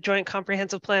the Joint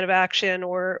Comprehensive Plan of Action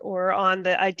or on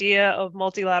the idea of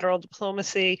multilateral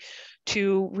diplomacy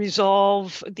to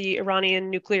resolve the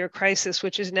Iranian nuclear crisis,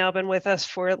 which has now been with us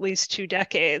for at least 2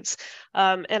 decades.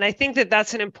 And I think that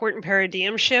that's an important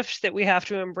paradigm shift that we have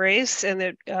to embrace and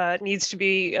that needs to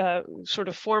be sort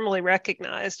of formally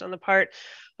recognized on the part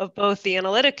of both the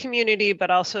analytic community, but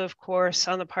also, of course,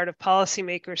 on the part of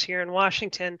policymakers here in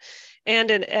Washington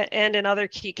and in other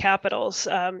key capitals.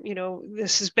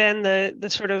 This has been the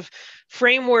sort of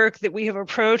framework that we have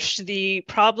approached the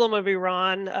problem of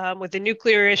Iran with the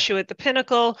nuclear issue at the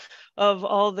pinnacle of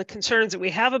all the concerns that we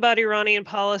have about Iranian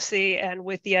policy, and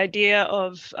with the idea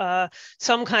of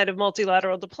some kind of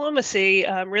multilateral diplomacy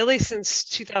really since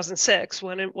 2006,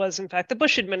 when it was in fact the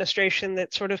Bush administration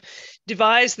that sort of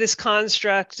devised this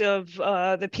construct of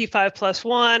the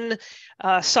P5+1,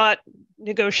 sought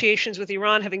negotiations with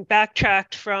Iran, having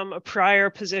backtracked from a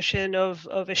prior position of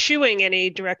eschewing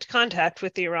any direct contact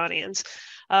with the Iranians.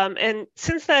 And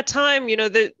since that time,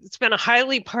 it's been a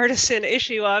highly partisan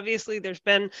issue. Obviously, there's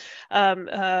been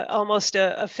almost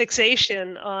a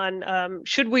fixation on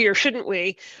should we or shouldn't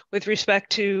we with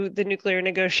respect to the nuclear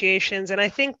negotiations. And I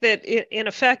think that in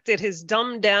effect, it has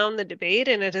dumbed down the debate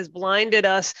and it has blinded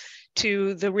us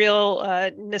to the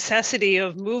real necessity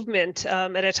of movement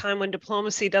at a time when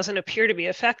diplomacy doesn't appear to be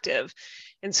effective.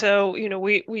 And so,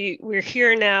 we're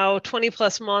here now 20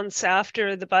 plus months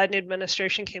after the Biden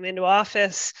administration came into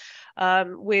office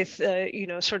with,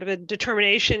 sort of a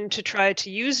determination to try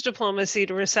to use diplomacy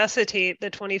to resuscitate the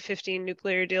 2015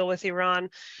 nuclear deal with Iran.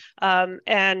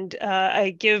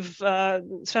 I give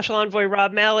Special Envoy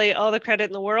Rob Malley all the credit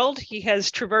in the world. He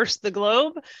has traversed the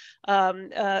globe,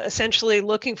 essentially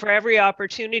looking for every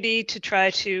opportunity to try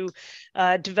to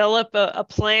develop a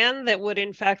plan that would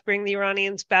in fact bring the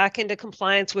Iranians back into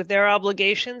compliance with their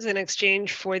obligations in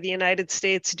exchange for the United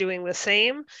States doing the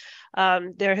same.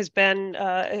 There has been,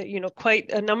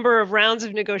 quite a number of rounds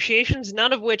of negotiations,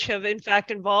 none of which have in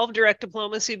fact involved direct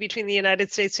diplomacy between the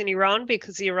United States and Iran,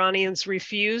 because the Iranians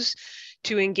refuse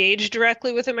to engage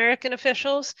directly with American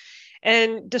officials.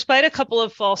 And despite a couple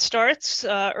of false starts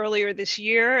earlier this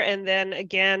year, and then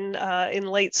again in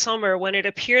late summer, when it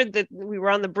appeared that we were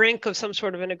on the brink of some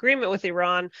sort of an agreement with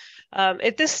Iran,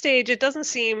 at this stage, it doesn't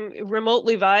seem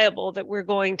remotely viable that we're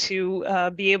going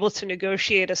to be able to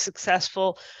negotiate a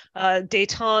successful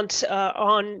détente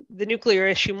on the nuclear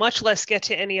issue, much less get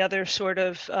to any other sort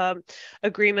of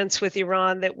agreements with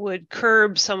Iran that would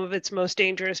curb some of its most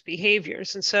dangerous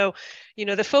behaviors. And so,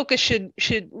 the focus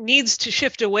needs to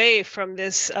shift away from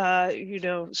this,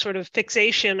 sort of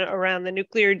fixation around the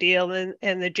nuclear deal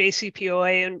and the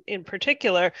JCPOA in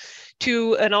particular,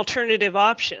 to an alternative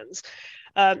options.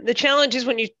 The challenge is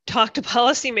when you talk to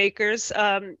policymakers,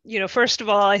 first of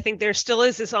all, I think there still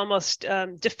is this almost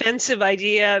defensive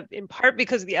idea, in part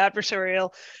because of the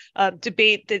adversarial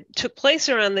debate that took place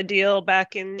around the deal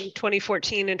back in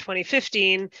 2014 and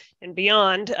 2015 and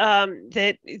beyond,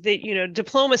 that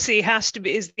diplomacy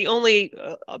is the only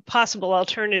possible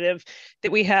alternative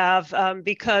that we have,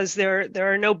 because there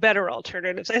are no better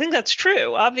alternatives. I think that's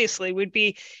true. Obviously, we'd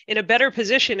be in a better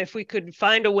position if we could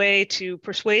find a way to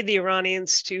persuade the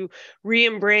Iranians to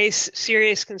re-embrace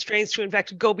serious constraints, to in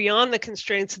fact go beyond the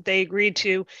constraints that they agreed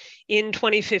to in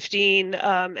 2015,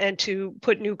 and to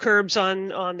put new curbs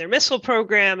on their missile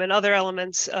program and other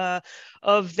elements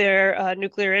of their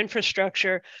nuclear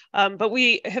infrastructure. But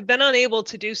we have been unable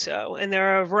to do so. And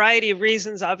there are a variety of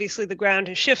reasons. Obviously, the ground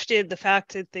has shifted, the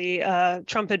fact that the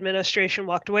Trump administration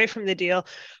walked away from the deal.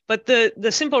 But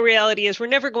the simple reality is we're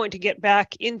never going to get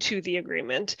back into the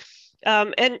agreement.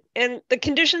 And the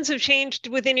conditions have changed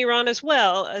within Iran as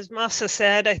well. As Mahsa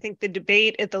said, I think the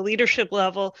debate at the leadership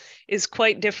level is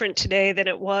quite different today than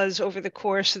it was over the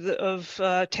course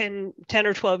of 10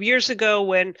 or 12 years ago,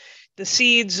 when the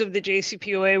seeds of the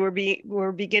JCPOA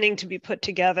were beginning to be put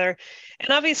together.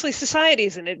 And obviously society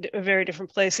is in a very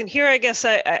different place. And here, I guess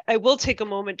I will take a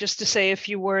moment just to say a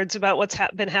few words about what's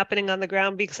been happening on the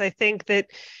ground, because I think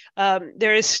that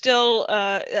there is still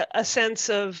a sense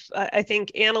of, I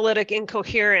think, analytic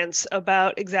incoherence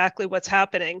about exactly what's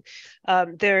happening.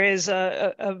 There is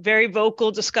a very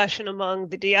vocal discussion among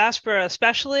the diaspora,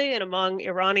 especially, and among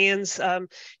Iranians,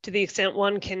 to the extent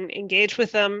one can engage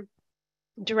with them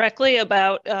directly,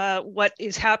 about what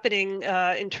is happening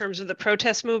in terms of the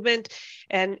protest movement.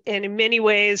 And in many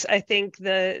ways, I think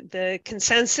the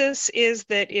consensus is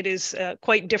that it is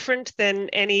quite different than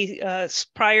any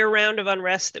prior round of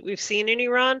unrest that we've seen in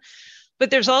Iran. But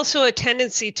there's also a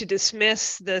tendency to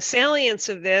dismiss the salience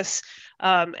of this,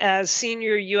 as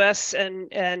senior U.S.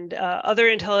 and other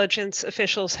intelligence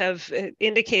officials have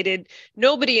indicated.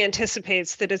 Nobody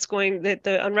anticipates that that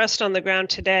the unrest on the ground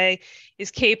today is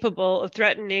capable of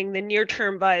threatening the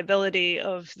near-term viability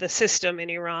of the system in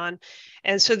Iran.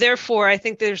 And so therefore, I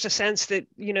think there's a sense that,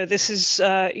 this is,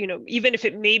 even if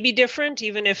it may be different,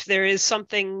 even if there is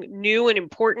something new and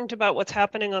important about what's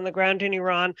happening on the ground in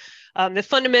Iran, that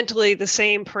fundamentally the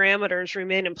same parameters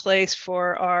remain in place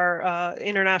for our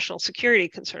international security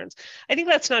concerns. I think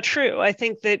that's not true. I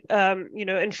think that,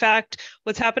 in fact,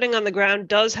 what's happening on the ground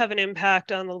does have an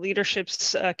impact on the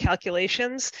leadership's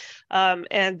calculations,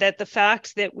 and that the fact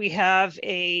that we have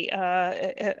a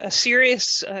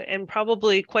serious and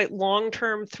probably quite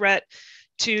long-term threat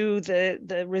to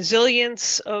the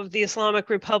resilience of the Islamic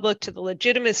Republic, to the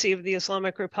legitimacy of the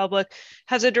Islamic Republic,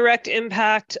 has a direct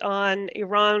impact on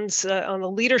Iran's, on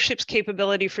the leadership's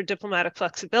capability for diplomatic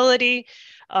flexibility,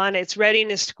 on its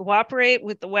readiness to cooperate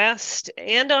with the West,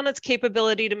 and on its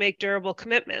capability to make durable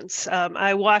commitments.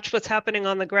 I watch what's happening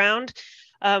on the ground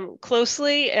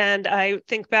closely, and I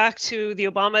think back to the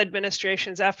Obama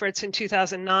administration's efforts in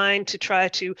 2009 to try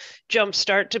to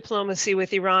jumpstart diplomacy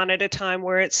with Iran at a time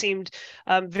where it seemed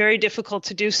very difficult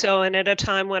to do so, and at a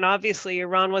time when obviously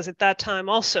Iran was at that time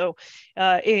also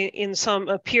in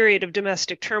a period of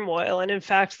domestic turmoil. And in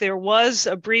fact, there was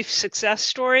a brief success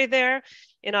story there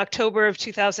in October of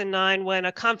 2009, when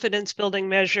a confidence building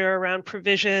measure around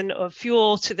provision of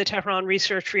fuel to the Tehran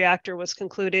research reactor was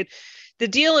concluded. The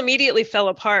deal immediately fell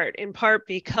apart, in part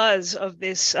because of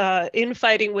this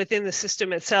infighting within the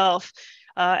system itself,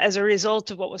 as a result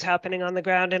of what was happening on the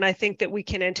ground. And I think that we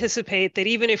can anticipate that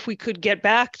even if we could get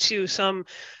back to some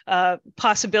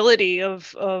possibility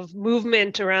of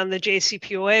movement around the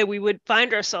JCPOA, we would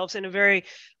find ourselves in a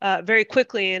very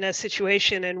quickly in a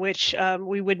situation in which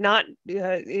we would not,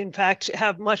 in fact,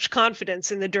 have much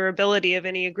confidence in the durability of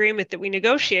any agreement that we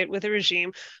negotiate with a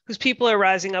regime whose people are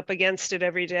rising up against it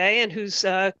every day and who's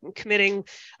committing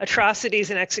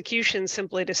atrocities and executions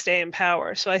simply to stay in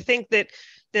power. So I think that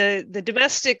the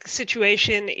domestic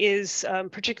situation is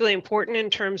particularly important in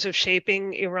terms of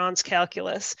shaping Iran's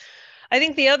calculus. I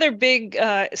think the other big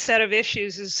set of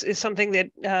issues is something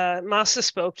that Mahsa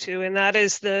spoke to, and that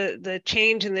is the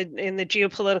change in the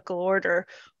geopolitical order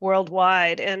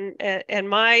worldwide. And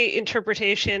my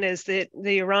interpretation is that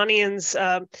the Iranians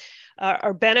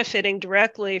are benefiting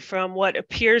directly from what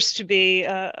appears to be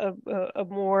a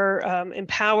more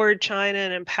empowered China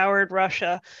and empowered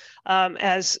Russia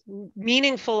as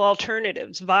meaningful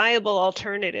alternatives, viable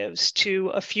alternatives to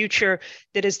a future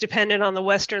that is dependent on the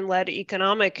Western-led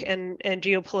economic and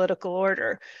geopolitical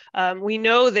order. We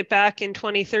know that back in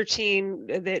 2013,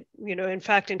 that, in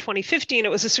fact, in 2015,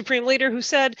 it was a supreme leader who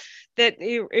said that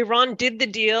Iran did the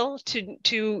deal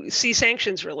to see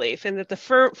sanctions relief, and that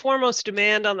the foremost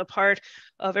demand on the part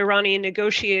of Iranian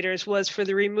negotiators was for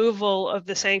the removal of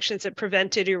the sanctions that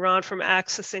prevented Iran from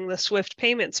accessing the SWIFT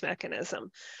payments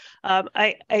mechanism.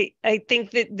 I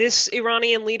think that this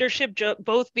Iranian leadership,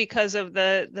 both because of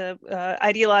the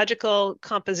ideological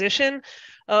composition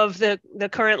of the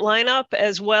current lineup,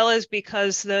 as well as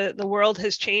because the world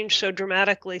has changed so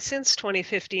dramatically since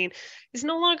 2015, is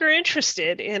no longer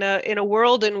interested in a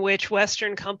world in which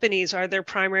Western companies are their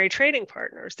primary trading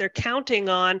partners. They're counting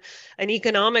on an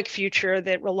economic future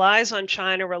that relies on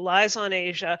China, relies on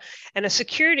Asia, and a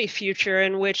security future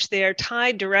in which they are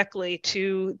tied directly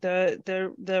to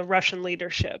the Russian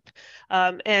leadership.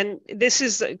 And this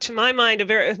is, to my mind, a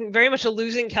very much a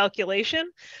losing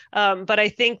calculation. But I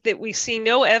think that we see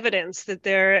no evidence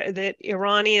that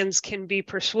Iranians can be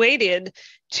persuaded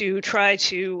to try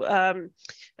to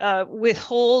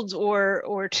withhold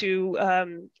or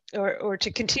to or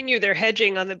to continue their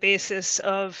hedging on the basis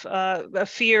of a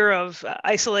fear of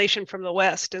isolation from the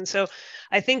West. And so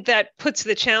I think that puts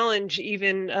the challenge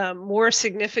even more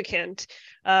significant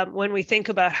when we think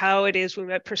about how it is we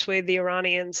might persuade the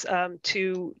Iranians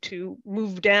to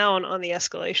move down on the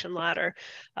escalation ladder.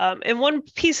 And one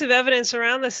piece of evidence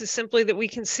around this is simply that we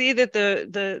can see that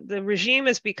the regime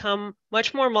has become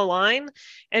much more malign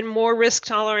and more risk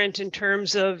tolerant in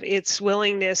terms of its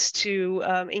willingness to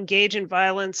engage in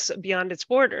violence beyond its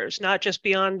borders, not just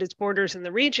beyond its borders in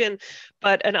the region,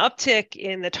 but an uptick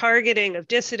in the targeting of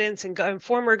dissidents and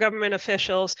former government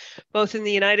officials, both in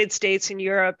the United States and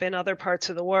Europe and other parts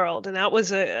of the world. And that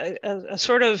was a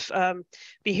sort of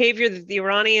behavior that the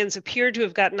Iranians appeared to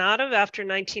have gotten out of after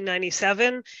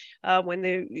 1997, when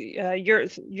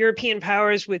the European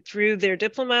powers withdrew their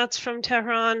diplomats from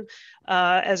Tehran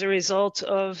as a result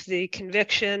of the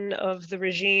conviction of the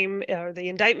regime, or the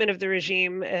indictment of the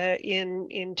regime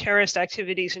in terrorist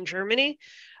activities in Germany.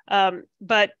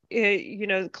 But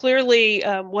clearly,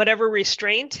 whatever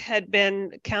restraint had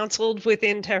been counseled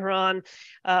within Tehran,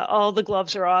 all the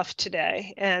gloves are off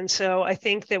today. And so I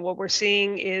think that what we're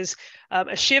seeing is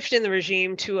a shift in the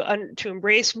regime to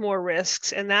embrace more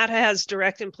risks, and that has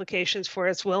direct implications for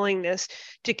its willingness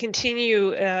to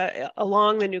continue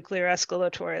along the nuclear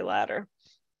escalatory ladder.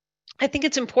 I think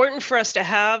it's important for us to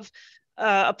have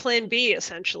a plan B,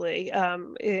 essentially,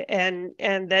 and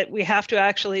that we have to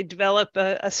actually develop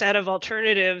a set of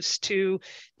alternatives to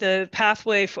the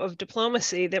pathway of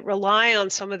diplomacy that rely on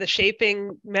some of the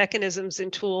shaping mechanisms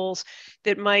and tools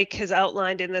that Mike has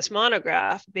outlined in this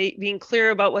monograph, being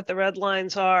clear about what the red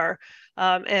lines are,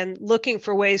 and looking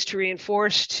for ways to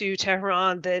reinforce to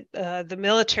Tehran that the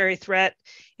military threat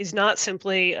is not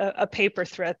simply a paper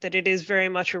threat, that it is very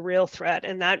much a real threat.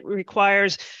 And that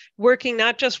requires working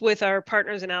not just with our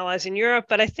partners and allies in Europe,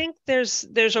 but I think there's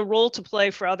a role to play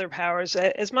for other powers.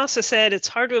 As Mahsa said, it's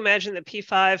hard to imagine that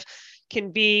P5 can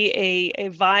be a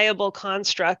viable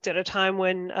construct at a time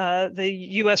when the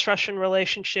US-Russian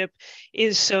relationship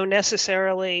is so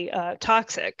necessarily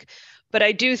toxic. But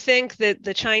I do think that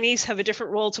the Chinese have a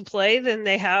different role to play than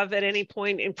they have at any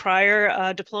point in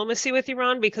prior diplomacy with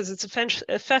Iran, because it's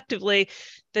effectively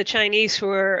the Chinese who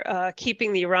are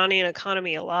keeping the Iranian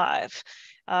economy alive.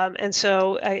 And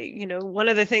so, one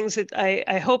of the things that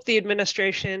I hope the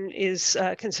administration is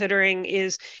considering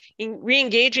is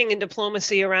re-engaging in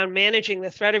diplomacy around managing the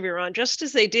threat of Iran, just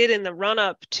as they did in the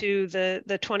run-up to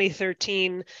the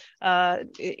 2013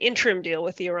 interim deal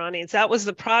with the Iranians. That was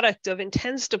the product of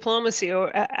intense diplomacy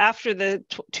after the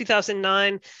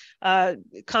 2009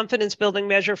 confidence building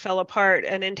measure fell apart,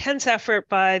 an intense effort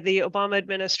by the Obama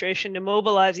administration to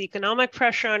mobilize economic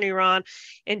pressure on Iran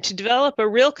and to develop a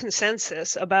real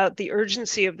consensus about the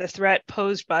urgency of the threat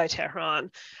posed by Tehran.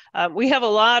 We have a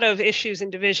lot of issues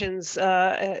and divisions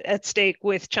at stake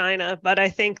with China, but I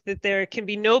think that there can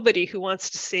be nobody who wants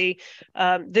to see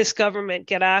this government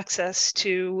get access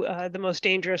to the most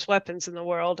dangerous weapons in the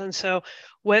world. And so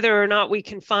whether or not we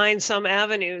can find some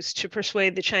avenues to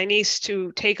persuade the Chinese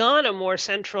to take on a more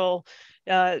central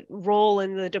role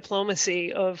in the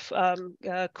diplomacy of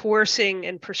coercing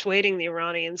and persuading the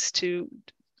Iranians to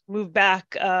move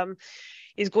back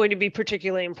is going to be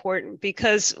particularly important,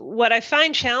 because what I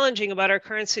find challenging about our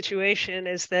current situation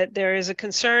is that there is a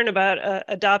concern about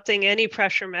adopting any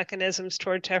pressure mechanisms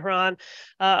toward Tehran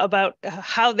about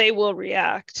how they will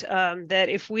react, that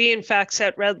if we in fact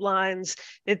set red lines,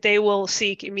 that they will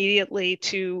seek immediately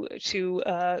to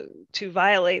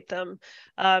violate them.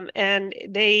 And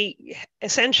they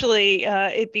essentially,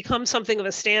 it becomes something of a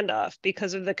standoff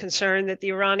because of the concern that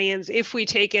the Iranians, if we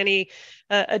take any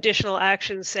additional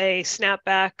action, say snap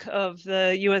back of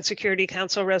the UN Security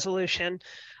Council resolution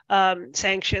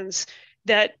sanctions,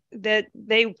 that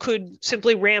they could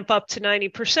simply ramp up to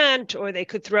 90%, or they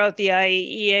could throw out the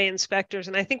IAEA inspectors.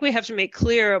 And I think we have to make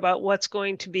clear about what's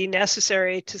going to be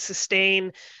necessary to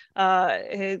sustain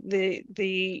the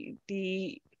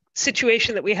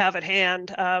situation that we have at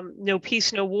hand. No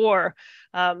peace, no war.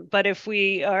 But if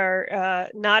we are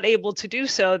not able to do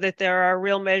so, that there are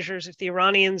real measures, if the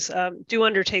Iranians do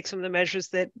undertake some of the measures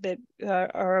that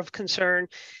are of concern,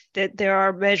 that there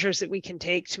are measures that we can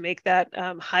take to make that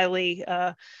highly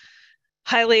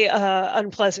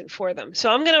unpleasant for them.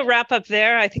 So I'm going to wrap up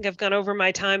there. I think I've gone over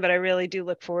my time, but I really do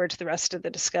look forward to the rest of the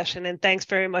discussion. And thanks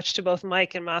very much to both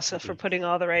Mike and Mahsa for putting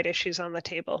all the right issues on the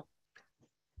table.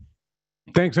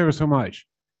 Thanks ever so much.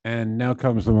 And now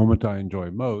comes the moment I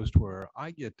enjoy most, where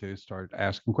I get to start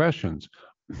asking questions.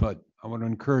 But I want to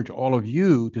encourage all of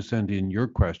you to send in your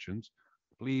questions.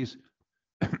 Please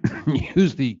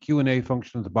use the Q&A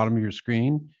function at the bottom of your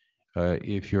screen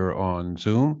if you're on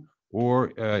Zoom,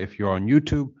 or if you're on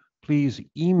YouTube, please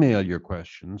email your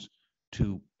questions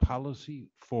to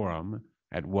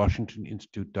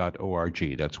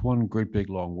policyforum@washingtoninstitute.org. That's one great big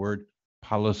long word,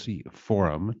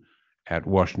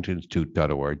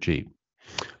 policyforum@washingtoninstitute.org.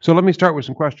 So let me start with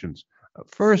some questions.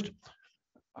 First,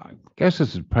 I guess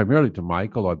this is primarily to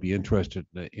Michael. I'd be interested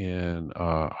in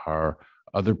our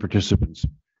other participants'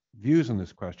 views on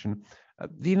this question.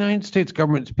 The United States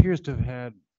government appears to have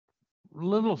had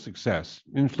little success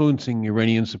influencing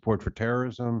Iranian support for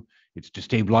terrorism, its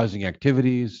destabilizing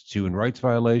activities, its human rights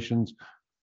violations.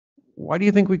 Why do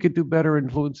you think we could do better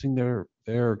influencing their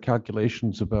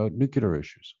calculations about nuclear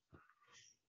issues?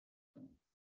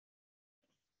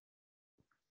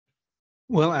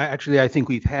 Well, I think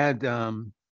we've had,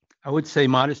 I would say,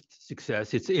 modest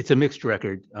success. It's a mixed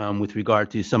record with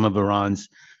regard to some of Iran's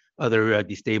other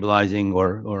destabilizing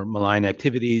or malign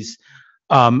activities.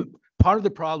 Part of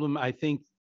the problem, I think,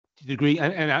 to the degree,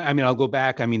 and I mean, I'll go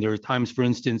back. I mean, there are times, for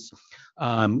instance,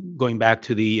 going back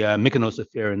to the Mykonos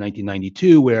affair in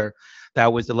 1992, where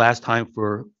that was the last time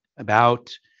for about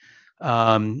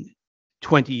 20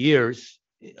 years,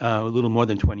 a little more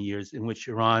than 20 years, in which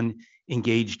Iran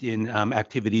engaged in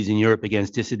activities in Europe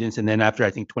against dissidents. And then after,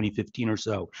 I think, 2015 or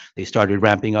so, they started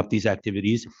ramping up these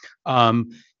activities,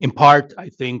 in part, I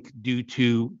think, due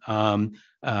to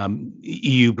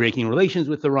EU breaking relations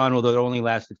with Iran, although it only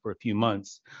lasted for a few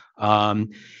months.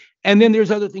 And then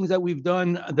there's other things that we've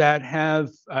done that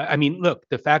have, I mean, look,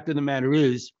 the fact of the matter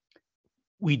is,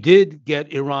 we did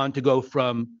get Iran to go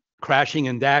from crashing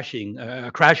and dashing,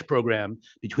 a crash program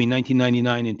between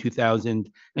 1999 and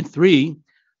 2003,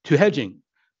 to hedging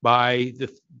by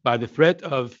the threat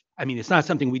of, I mean, it's not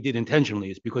something we did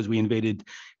intentionally. It's because we invaded,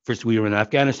 first we were in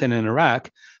Afghanistan and Iraq,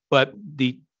 but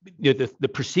the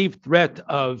perceived threat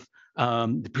of,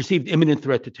 the perceived imminent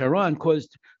threat to Tehran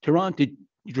caused Tehran to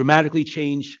dramatically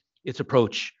change its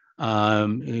approach, to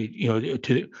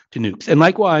nukes. And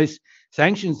likewise,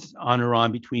 sanctions on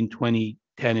Iran between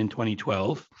 2010 and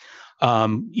 2012,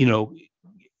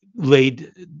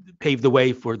 paved the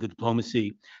way for the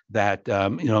diplomacy that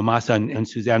Mahsa and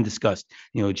Suzanne discussed,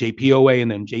 JPOA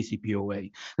and then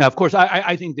JCPOA. Now, of course,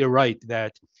 I think they're right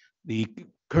that the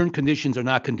current conditions are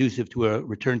not conducive to a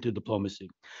return to diplomacy.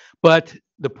 But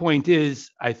the point is,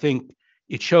 I think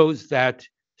it shows that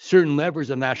certain levers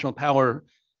of national power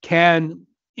can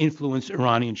influence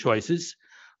Iranian choices,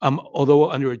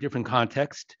 although under a different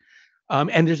context.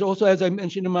 And there's also, as I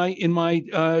mentioned in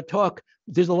my talk,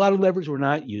 there's a lot of levers we're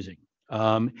not using.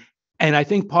 And I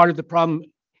think part of the problem,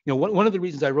 one of the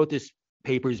reasons I wrote this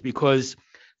paper is because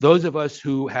those of us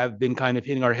who have been kind of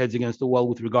hitting our heads against the wall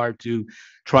with regard to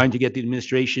trying to get the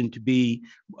administration to be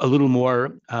a little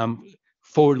more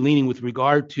forward-leaning with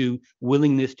regard to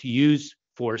willingness to use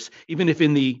force, even if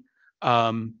in the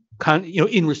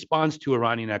in response to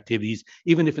Iranian activities,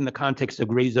 even if in the context of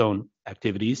gray zone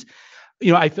activities,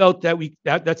 I felt that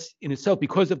that's in itself,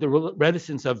 because of the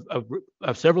reticence of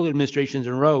several administrations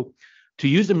in a row to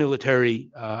use the military,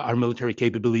 our military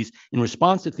capabilities in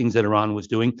response to things that Iran was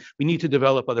doing, we need to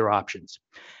develop other options.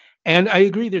 And I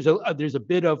agree, there's a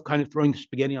bit of kind of throwing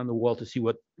spaghetti on the wall to see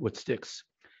what sticks.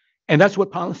 And that's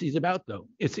what policy is about, though.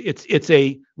 It's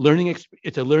a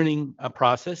learning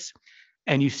process,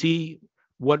 and you see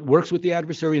what works with the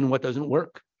adversary and what doesn't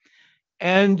work.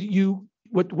 And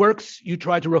what works, you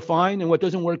try to refine, and what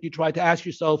doesn't work, you try to ask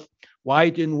yourself why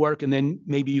it didn't work, and then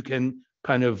maybe you can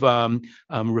kind of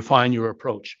refine your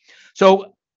approach.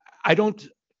 So I don't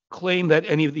claim that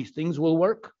any of these things will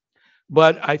work,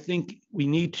 but I think we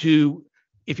need to,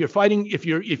 if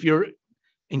you're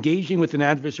engaging with an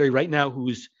adversary right now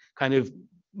who's kind of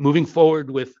moving forward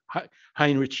with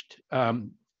high-enriched,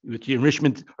 with the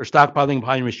enrichment or stockpiling of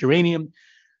high-enriched uranium,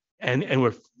 and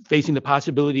we're facing the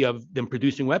possibility of them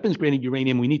producing weapons-grade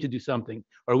uranium, we need to do something,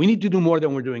 or we need to do more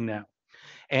than we're doing now.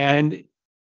 And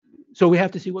so we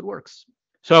have to see what works.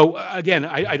 So again,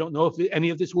 I don't know if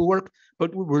any of this will work,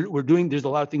 but there's a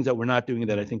lot of things that we're not doing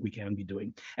that I think we can be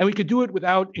doing. And we could do it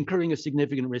without incurring a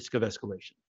significant risk of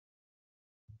escalation.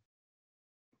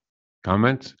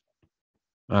 Comments?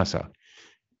 Mahsa.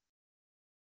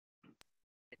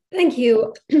 Thank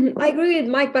you. I agree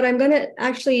with Mike, but I'm going to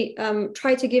actually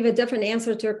try to give a different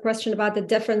answer to your question about the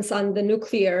difference on the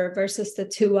nuclear versus the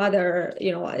two other,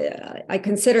 I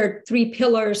consider three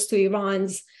pillars to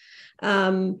Iran's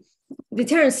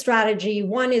deterrence strategy.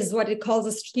 One is what it calls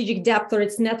a strategic depth, or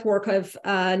its network of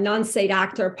non-state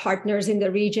actor partners in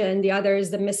the region. The other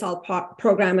is the missile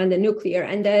program and the nuclear.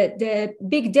 And the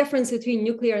big difference between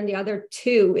nuclear and the other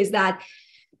two is that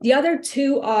The other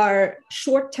two are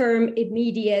short-term,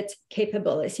 immediate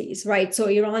capabilities, right? So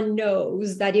Iran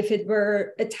knows that if it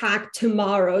were attacked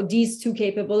tomorrow, these two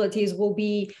capabilities will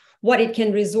be what it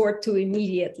can resort to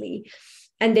immediately.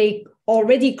 And they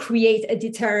already create a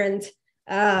deterrent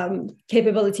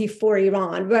capability for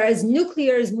Iran, whereas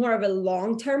nuclear is more of a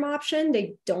long-term option.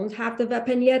 They don't have the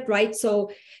weapon yet, right?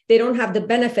 So they don't have the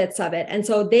benefits of it. And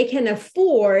so they can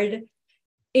afford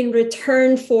in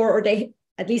return for, or they,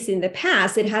 at least in the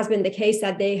past, it has been the case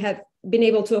that they have been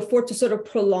able to afford to sort of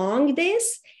prolong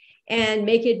this and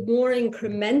make it more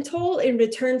incremental in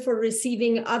return for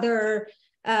receiving other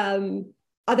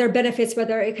benefits,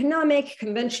 whether economic,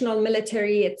 conventional,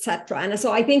 military, etc. And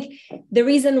so I think the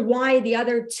reason why the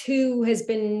other two has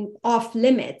been off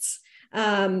limits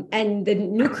and the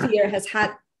nuclear has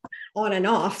had on and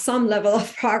off some level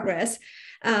of progress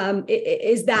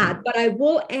is that. But I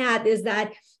will add is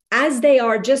that as they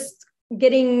are just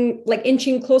getting like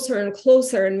inching closer and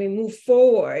closer and we move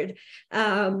forward,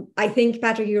 I think,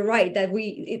 Patrick, you're right that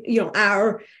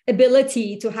our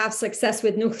ability to have success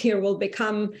with nuclear will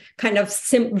become kind of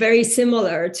very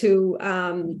similar to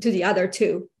the other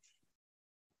two.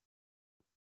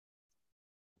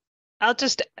 I'll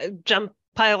just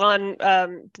pile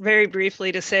on very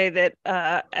briefly to say that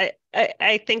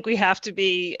I think we have to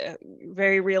be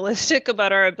very realistic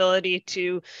about our ability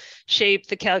to shape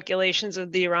the calculations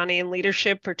of the Iranian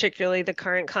leadership, particularly the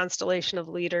current constellation of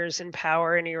leaders in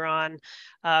power in Iran.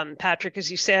 Patrick,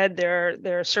 as you said, there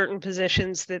are certain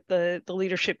positions that the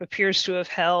leadership appears to have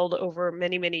held over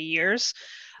many, many years.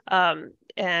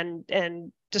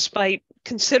 And despite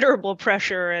considerable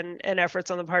pressure and efforts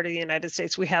on the part of the United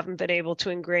States, we haven't been able to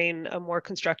ingrain a more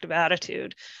constructive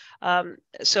attitude.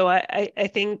 So I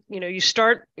think, you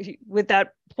start with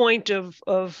that point of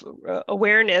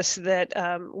awareness that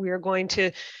we are going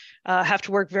to have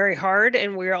to work very hard,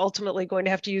 and we are ultimately going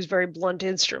to have to use very blunt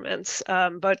instruments.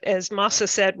 But as Mahsa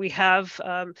said, we have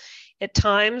at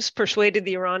times persuaded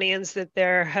the Iranians that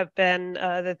there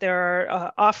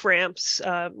are off ramps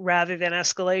rather than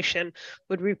escalation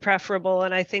would be preferable,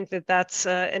 and I think that that's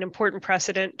an important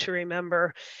precedent to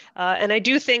remember. And I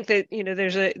do think that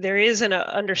there is an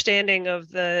understanding of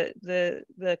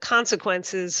the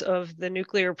consequences of the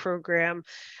nuclear program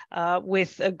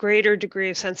with a greater degree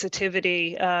of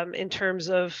sensitivity in terms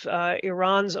of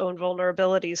Iran's own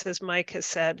vulnerabilities, as Mike has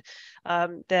said,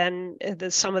 than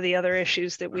some of the other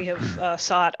issues that we have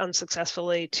sought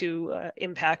unsuccessfully to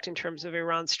impact in terms of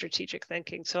Iran's strategic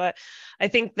thinking. So I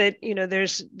think that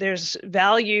there's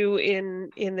value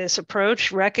in this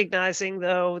approach, recognizing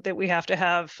though that we have to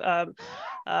have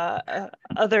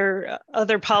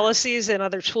other policies and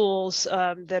other tools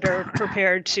that are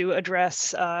prepared to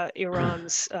address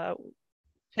Iran's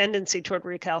tendency toward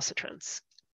recalcitrance.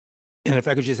 And if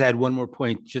I could just add one more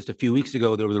point, just a few weeks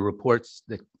ago, there were the reports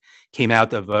that came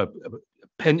out of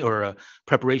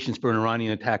preparations for an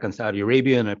Iranian attack on Saudi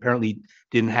Arabia, and apparently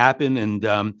didn't happen,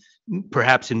 and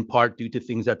perhaps in part due to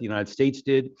things that the United States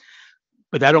did.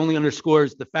 But that only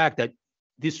underscores the fact that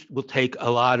this will take a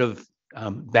lot of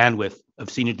bandwidth of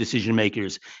senior decision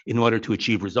makers in order to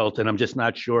achieve results. And I'm just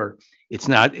not sure it's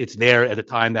there at a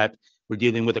time that we're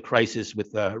dealing with a crisis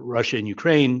with Russia and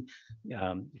Ukraine,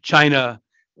 China,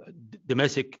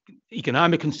 domestic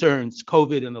economic concerns,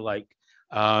 COVID and the like.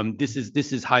 This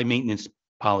is high maintenance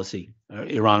policy.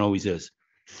 Iran always is.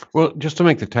 Well, just to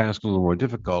make the task a little more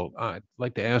difficult, I'd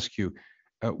like to ask you,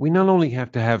 we not only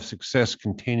have to have success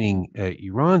containing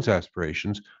Iran's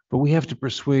aspirations, but we have to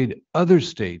persuade other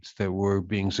states that we're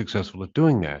being successful at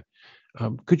doing that.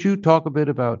 Could you talk a bit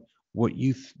about what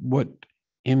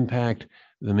impact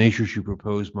the measures you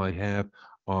propose might have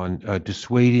on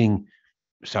dissuading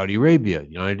Saudi Arabia,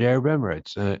 United Arab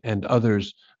Emirates, and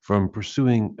others from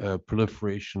pursuing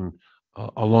proliferation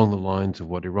along the lines of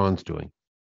what Iran's doing?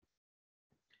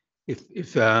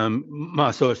 If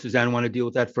Mahsa or Suzanne want to deal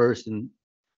with that first, and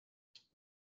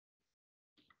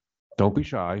don't be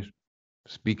shy,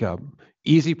 speak up.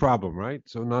 Easy problem, right?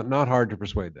 So not hard to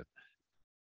persuade them.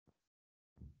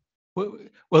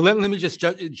 Well, let me just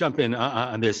jump in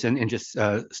on this and just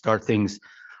start things.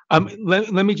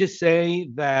 Let me just say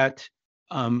that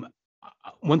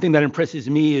one thing that impresses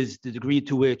me is the degree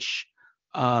to which,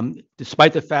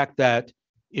 despite the fact that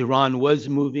Iran was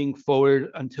moving forward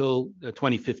until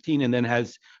 2015 and then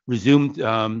has resumed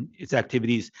its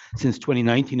activities since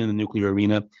 2019 in the nuclear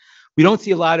arena, we don't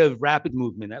see a lot of rapid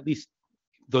movement, at least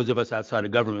those of us outside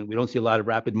of government. We don't see a lot of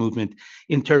rapid movement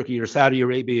in Turkey or Saudi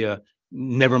Arabia,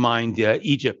 never mind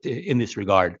Egypt in this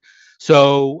regard.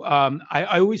 So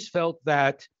I always felt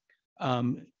that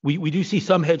we do see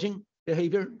some hedging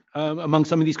behavior among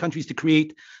some of these countries to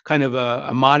create kind of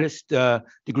a modest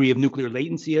degree of nuclear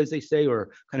latency, as they say,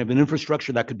 or kind of an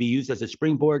infrastructure that could be used as a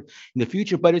springboard in the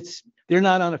future. But they're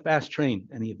not on a fast train,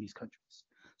 any of these countries.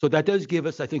 So that does give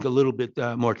us, I think, a little bit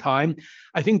more time.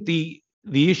 I think the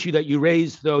issue that you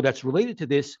raised, though, that's related to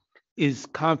this is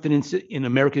confidence in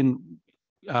American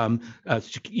in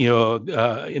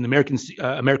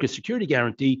America's security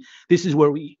guarantee. This is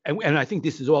where and I think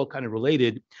this is all kind of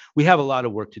related. We have a lot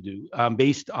of work to do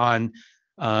based on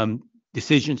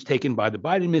decisions taken by the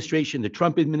Biden administration, the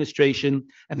Trump administration,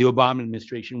 and the Obama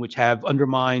administration, which have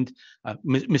undermined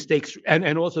mistakes,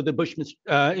 and also the Bush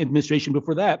administration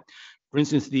before that. For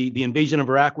instance, the invasion of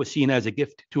Iraq was seen as a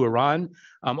gift to Iran,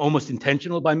 almost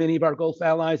intentional by many of our Gulf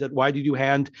allies. That why did you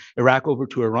hand Iraq over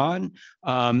to Iran?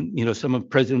 Some of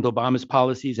President Obama's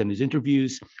policies and his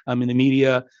interviews in the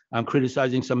media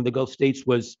criticizing some of the Gulf states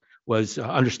was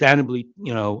understandably,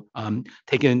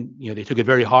 taken. They took it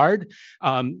very hard.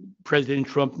 President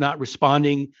Trump not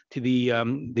responding to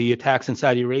the attacks in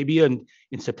Saudi Arabia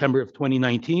in September of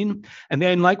 2019, and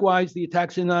then likewise the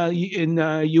attacks in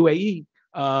UAE.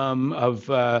 Of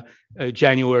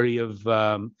January of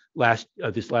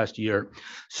this last year.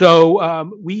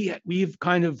 So we've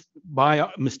kind of,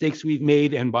 by mistakes we've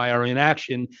made and by our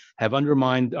inaction, have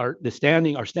undermined our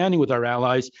standing with our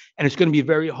allies, and it's going to be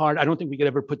very hard. I don't think we could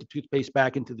ever put the toothpaste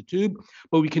back into the tube,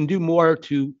 but we can do more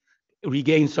to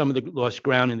regain some of the lost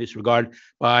ground in this regard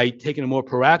by taking a more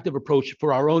proactive approach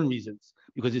for our own reasons,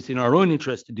 because it's in our own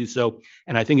interest to do so,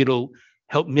 and I think it'll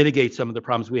help mitigate some of the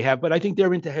problems we have. But I think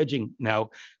they're into hedging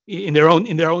now in their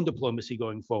own diplomacy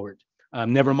going forward.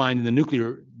 Never mind in the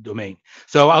nuclear domain.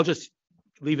 So I'll just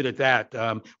leave it at that.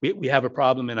 We have a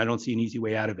problem, and I don't see an easy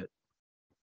way out of it.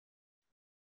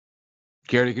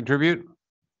 Care to contribute?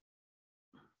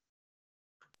 All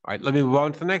right, let me move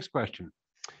on to the next question.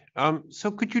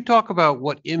 So could you talk about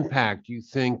what impact you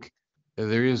think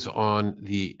there is on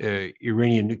the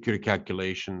Iranian nuclear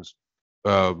calculations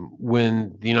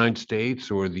when the United States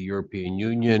or the European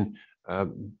Union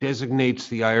designates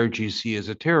the IRGC as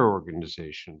a terror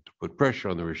organization to put pressure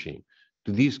on the regime?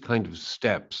 Do these kind of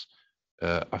steps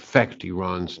affect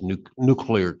Iran's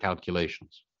nuclear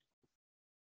calculations?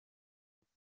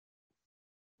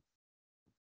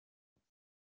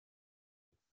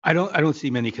 I don't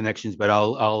see many connections, but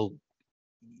I'll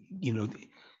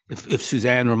if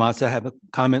Suzanne or Mahsa have a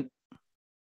comment.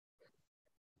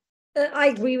 I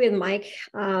agree with Mike.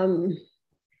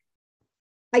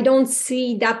 I don't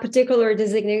see that particular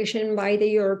designation by the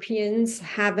Europeans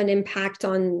have an impact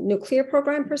on nuclear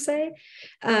program per se.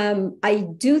 I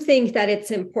do think that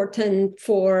it's important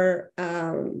for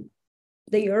the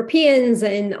Europeans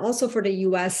and also for the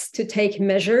US to take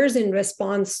measures in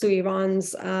response to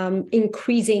Iran's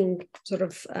increasing sort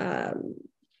of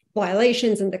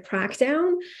violations in the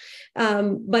crackdown.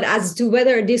 But as to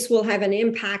whether this will have an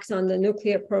impact on the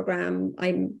nuclear program,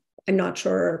 I'm not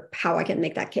sure how I can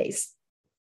make that case.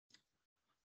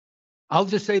 I'll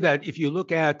just say that if you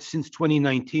look at since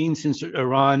 2019, since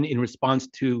Iran, in response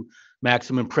to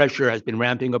maximum pressure, has been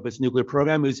ramping up its nuclear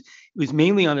program, it was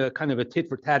mainly on a kind of a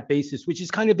tit-for-tat basis, which is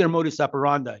kind of their modus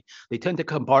operandi. They tend to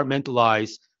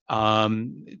compartmentalize,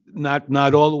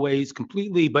 not always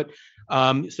completely, but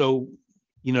so,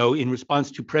 in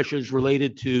response to pressures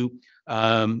related to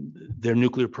their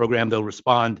nuclear program, they'll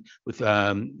respond with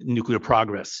nuclear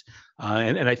progress,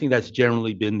 and I think that's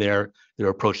generally been their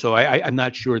approach. So I'm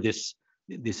not sure this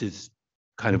is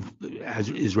kind of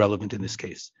is relevant in this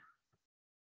case.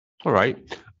 All right,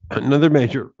 another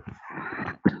major,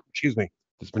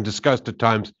 that's been discussed at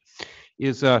times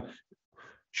is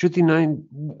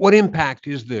what impact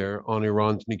is there on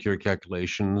Iran's nuclear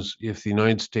calculations if the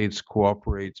United States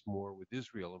cooperates more with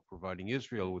Israel in providing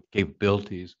Israel with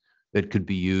capabilities that could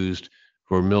be used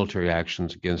for military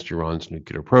actions against Iran's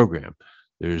nuclear program?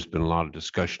 There's been a lot of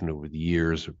discussion over the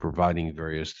years of providing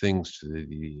various things to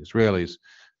the Israelis,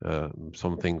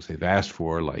 some things they've asked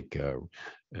for, like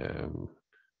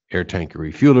air tanker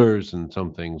refuelers, and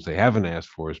some things they haven't asked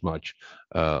for as much,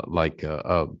 like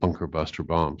bunker buster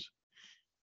bombs.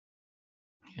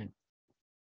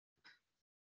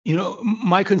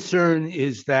 My concern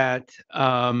is that,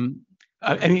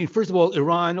 first of all,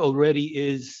 Iran already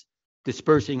is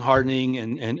dispersing, hardening,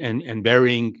 and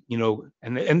burying,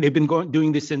 and they've been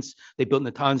doing this since they built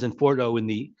Natanz and Fordo in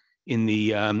the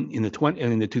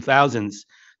 2000s.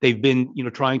 They've been,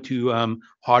 trying to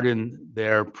harden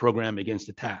their program against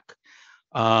attack.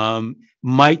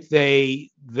 Might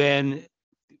they then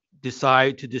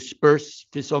decide to disperse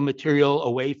fissile material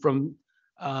away from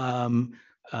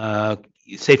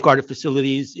safeguarded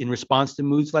facilities in response to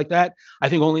moves like that. I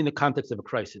think only in the context of a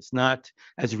crisis, not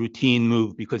as a routine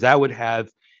move, because that would have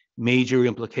major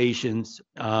implications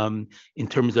in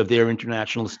terms of their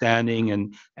international standing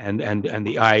and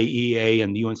the IAEA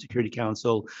and the UN Security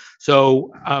Council.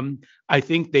 So I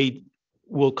think they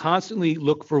will constantly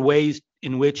look for ways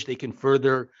in which they can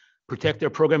further protect their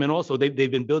program, and also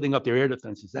they've been building up their air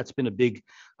defenses. That's been a big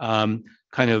kind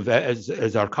of,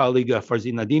 as our colleague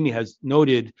Farzin Nadimi has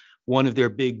noted, one of their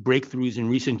big breakthroughs in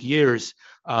recent years.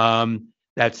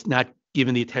 That's not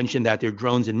given the attention that their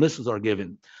drones and missiles are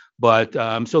given. But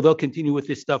so they'll continue with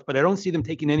this stuff, but I don't see them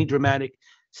taking any dramatic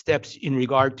steps in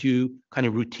regard to kind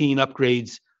of routine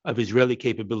upgrades of Israeli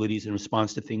capabilities in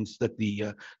response to things that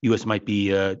the U.S. might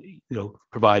be,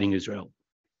 providing Israel.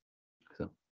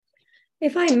 So,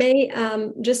 if I may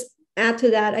just add to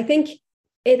that, I think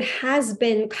it has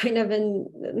been kind of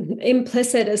an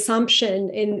implicit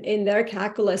assumption in their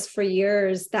calculus for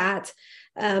years that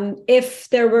if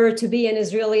there were to be an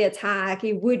Israeli attack,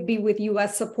 it would be with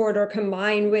U.S. support or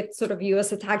combined with sort of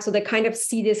U.S. attack. So they kind of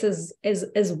see this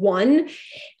as one.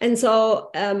 And so,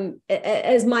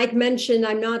 as Mike mentioned,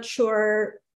 I'm not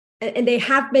sure, and they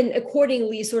have been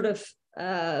accordingly sort of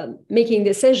making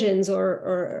decisions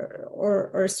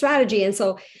or strategy. And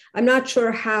so I'm not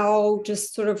sure how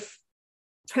just sort of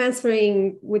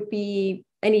transferring would be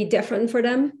any different for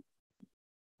them.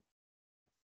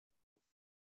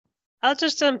 I'll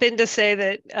just jump in to say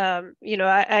that,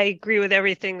 I agree with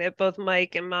everything that both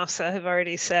Mike and Mahsa have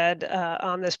already said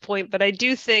on this point, but I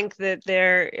do think that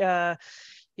there,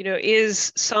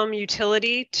 is some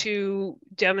utility to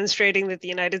demonstrating that the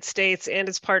United States and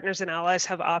its partners and allies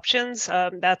have options.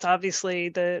 That's obviously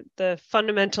the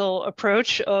fundamental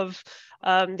approach of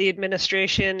the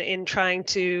administration in trying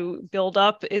to build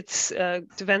up its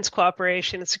defense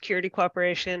cooperation and security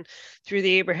cooperation through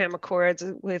the Abraham Accords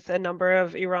with a number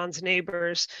of Iran's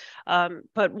neighbors.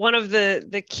 But one of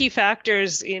the key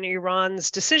factors in Iran's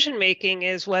decision-making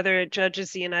is whether it judges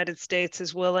the United States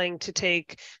as willing to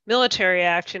take military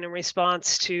action in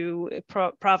response to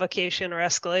provocation or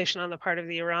escalation on the part of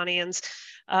the Iranians.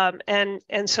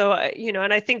 And so,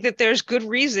 and I think that there's good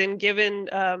reason, given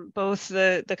both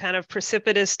the kind of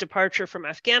precipitous departure from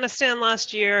Afghanistan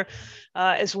last year,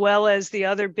 as well as the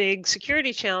other big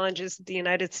security challenges that the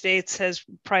United States has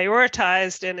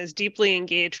prioritized and is deeply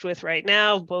engaged with right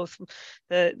now, both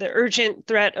the urgent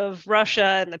threat of Russia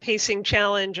and the pacing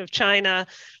challenge of China.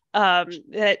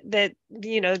 There's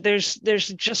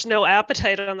just no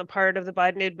appetite on the part of the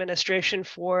Biden administration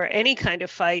for any kind of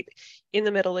fight in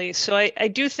the Middle East. So I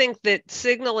do think that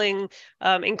signaling,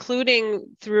 including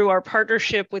through our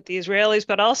partnership with the Israelis,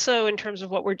 but also in terms of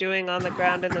what we're doing on the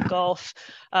ground in the Gulf,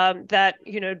 that,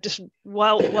 just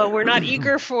while we're not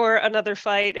eager for another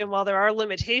fight, and while there are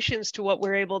limitations to what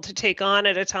we're able to take on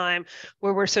at a time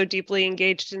where we're so deeply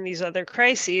engaged in these other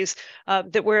crises,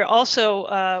 that we're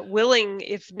also willing,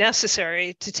 if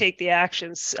necessary, to take the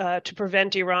actions to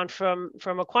prevent Iran from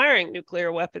acquiring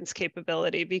nuclear weapons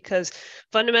capability, because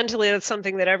fundamentally that's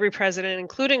something that every president,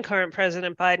 including current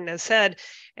President Biden, has said.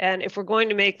 And if we're going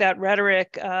to make that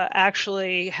rhetoric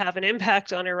actually have an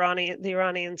impact on the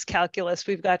Iranians' calculus,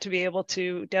 we've got to be able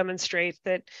to demonstrate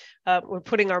that we're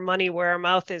putting our money where our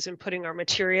mouth is and putting our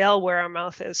materiel where our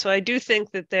mouth is. So I do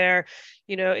think that there,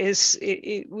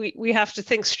 we have to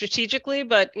think strategically,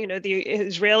 but the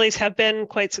Israelis have been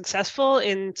quite successful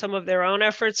in some of their own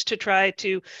efforts to try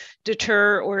to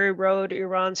deter or erode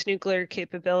Iran's nuclear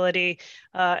capability,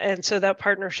 and so that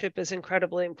partnership is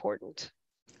incredibly important.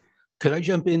 Could I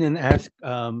jump in and ask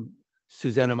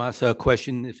Suzanne and Mahsa a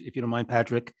question, if you don't mind,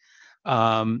 Patrick?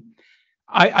 One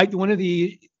of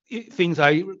the things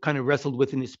I kind of wrestled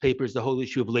with in this paper is the whole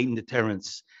issue of latent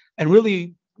deterrence, and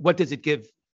really, what does it give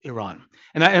Iran?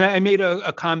 And I made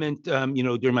a comment,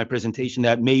 during my presentation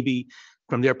that maybe,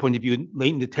 from their point of view,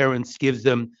 latent deterrence gives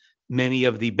them many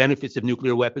of the benefits of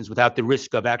nuclear weapons without the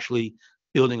risk of actually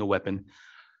building a weapon.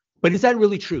 But is that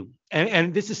really true?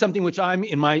 And this is something which I'm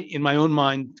in my own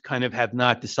mind kind of have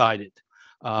not decided.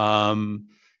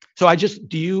 So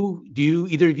do you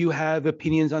either of you have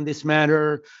opinions on this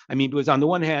matter? I mean, because on the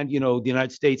one hand, the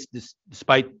United States,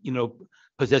 despite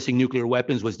possessing nuclear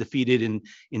weapons, was defeated in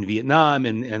Vietnam,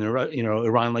 and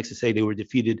Iran likes to say they were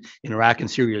defeated in Iraq and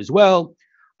Syria as well.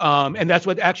 And that's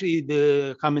what actually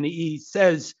the Khamenei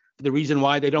says. The reason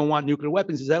why they don't want nuclear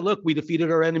weapons is that, look, we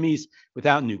defeated our enemies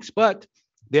without nukes. But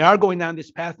they are going down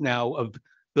this path now of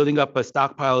building up a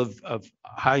stockpile of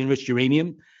high-enriched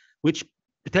uranium, which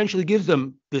potentially gives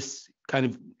them this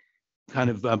kind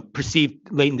of perceived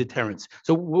latent deterrence.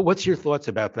 So what's your thoughts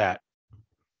about that?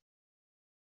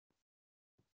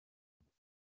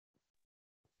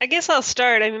 I guess I'll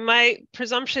start. I mean, my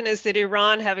presumption is that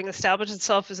Iran, having established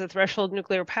itself as a threshold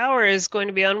nuclear power, is going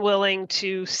to be unwilling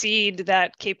to cede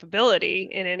that capability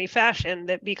in any fashion,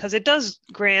 that because it does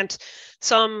grant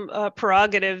some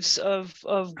prerogatives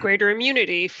of greater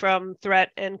immunity from threat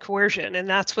and coercion. And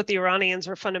that's what the Iranians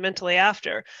are fundamentally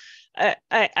after.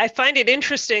 I find it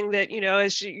interesting that,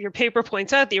 as your paper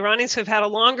points out, the Iranians have had a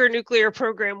longer nuclear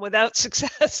program without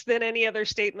success than any other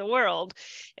state in the world.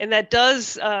 And that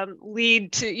does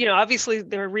lead to, obviously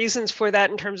there are reasons for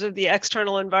that in terms of the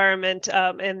external environment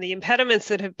and the impediments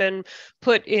that have been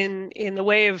put in the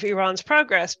way of Iran's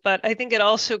progress. But I think it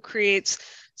also creates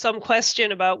some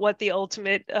question about what the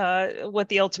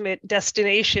ultimate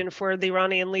destination for the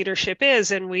Iranian leadership is,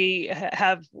 and we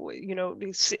have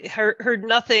heard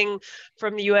nothing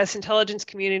from the U.S. intelligence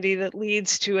community that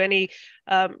leads to any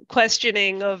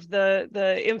questioning of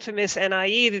the infamous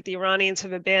NIE, that the Iranians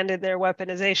have abandoned their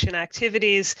weaponization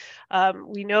activities.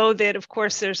 We know that, of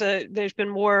course, there's been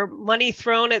more money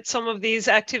thrown at some of these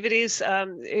activities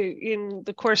in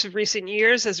the course of recent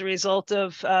years as a result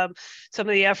of some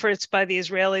of the efforts by the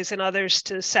Israelis and others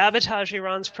to sabotage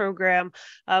Iran's program.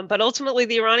 But ultimately,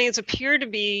 the Iranians appear to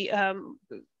be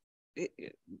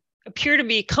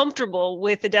comfortable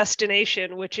with the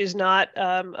destination, which is not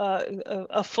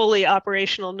a fully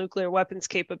operational nuclear weapons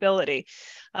capability.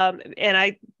 And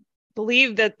I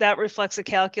believe that reflects a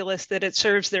calculus that it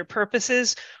serves their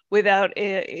purposes without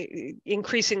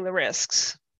increasing the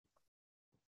risks.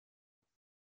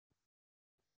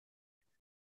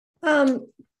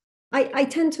 I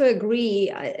tend to agree.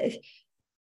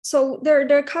 So there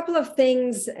are a couple of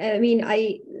things. I mean,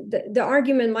 the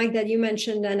argument, Mike, that you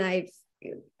mentioned, and I've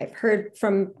heard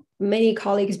from many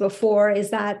colleagues before,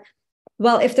 is that,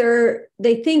 well, if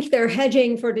they think they're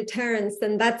hedging for deterrence,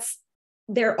 then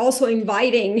they're also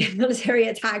inviting military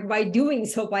attack by doing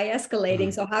so, by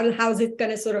escalating. So how is it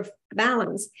going to sort of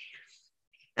balance?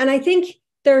 And I think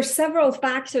there are several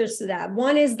factors to that.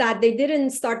 One is that they didn't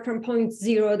start from point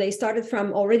zero. They started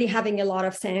from already having a lot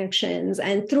of sanctions.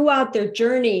 And throughout their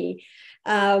journey,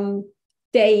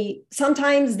 they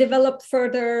sometimes developed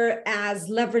further as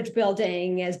leverage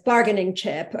building, as bargaining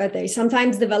chip. They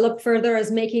sometimes developed further as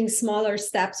making smaller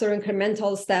steps or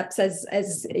incremental steps,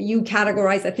 as you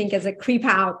categorize, I think, as a creep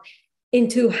out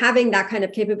into having that kind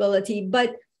of capability.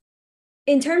 But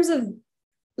in terms of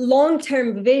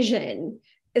long-term vision,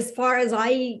 as far as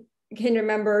I can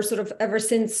remember, sort of ever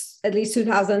since at least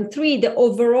 2003, the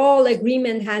overall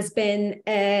agreement has been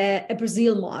a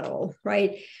Brazil model,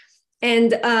 right?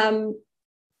 And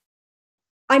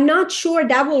I'm not sure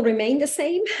that will remain the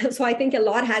same. So I think a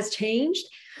lot has changed.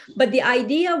 But the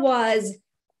idea was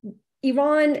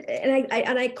Iran,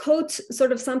 and I quote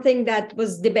sort of something that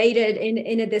was debated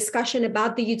in a discussion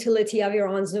about the utility of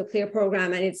Iran's nuclear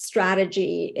program and its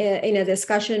strategy in a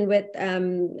discussion with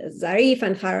Zarif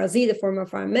and Kharazi, the former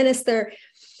foreign minister,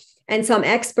 and some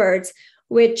experts,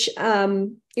 which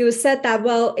it was said that,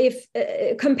 well, if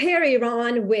compare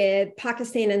Iran with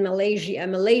Pakistan and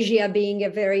Malaysia being a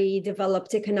very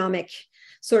developed economic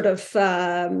sort of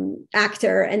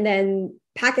actor, and then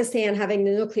Pakistan having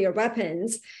the nuclear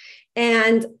weapons.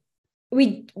 And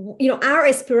our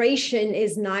aspiration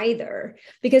is neither,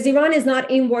 because Iran is not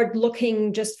inward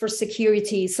looking just for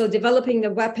security. So developing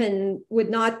the weapon would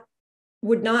not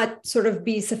sort of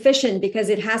be sufficient, because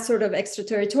it has sort of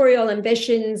extraterritorial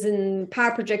ambitions and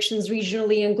power projections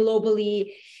regionally and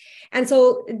globally. And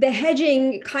so the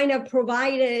hedging kind of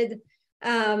provided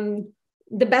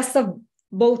the best of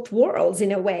both worlds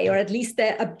in a way, or at least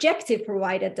the objective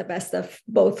provided the best of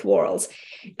both worlds.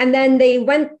 And then they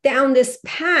went down this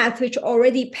path, which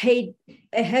already paid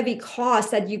a heavy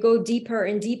cost, that you go deeper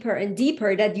and deeper and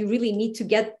deeper, that you really need to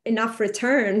get enough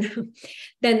return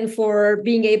than for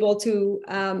being able to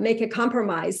make a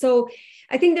compromise. So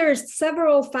I think there are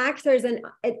several factors, and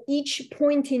at each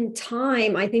point in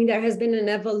time, I think there has been an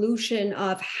evolution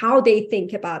of how they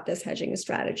think about this hedging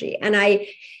strategy. And I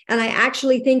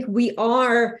actually think we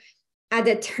are at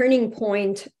a turning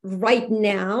point right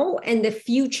now, and the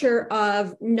future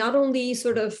of not only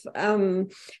sort of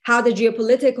how the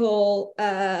geopolitical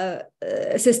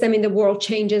system in the world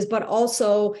changes, but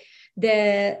also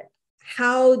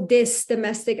how this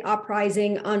domestic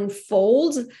uprising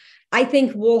unfolds, I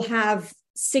think will have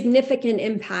significant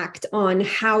impact on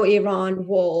how Iran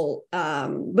will,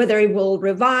 whether it will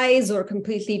revise or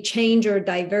completely change or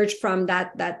diverge from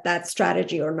that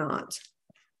strategy or not.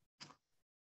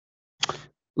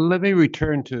 Let me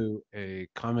return to a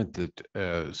comment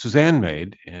that Suzanne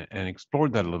made and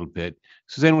explored that a little bit.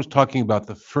 Suzanne was talking about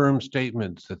the firm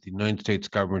statements that the United States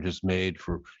government has made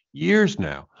for years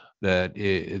now that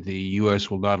the U.S.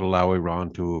 will not allow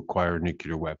Iran to acquire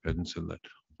nuclear weapons and that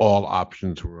all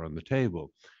options were on the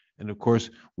table. And of course,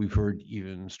 we've heard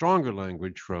even stronger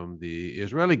language from the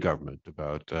Israeli government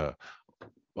about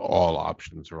all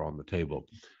options are on the table.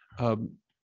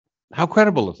 How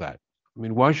credible is that? I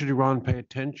mean, why should Iran pay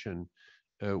attention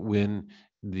when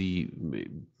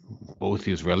both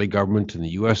the Israeli government and the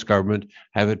U.S. government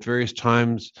have at various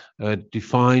times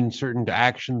defined certain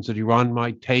actions that Iran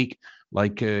might take,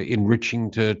 like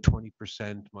enriching to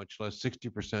 20%, much less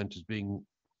 60%, as being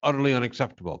utterly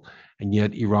unacceptable, and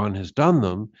yet Iran has done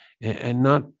them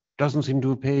and doesn't seem to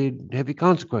have paid heavy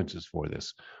consequences for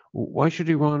this. Why should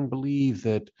Iran believe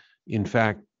that, in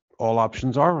fact, all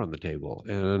options are on the table?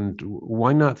 And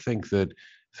why not think that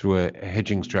through a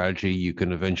hedging strategy, you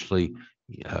can eventually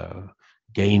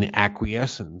gain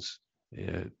acquiescence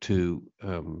to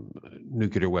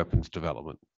nuclear weapons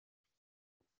development?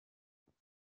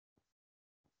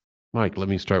 Mike, let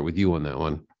me start with you on that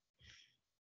one.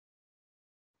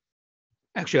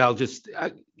 Actually, I'll just,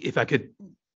 if I could,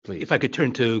 please, if I could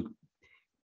turn to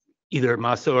either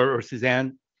Mahsa or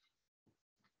Suzanne.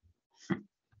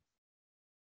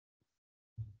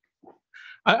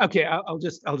 Okay, I'll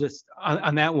just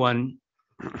on that one.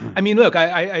 I mean, look,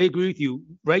 I agree with you.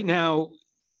 Right now,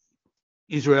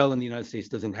 Israel and the United States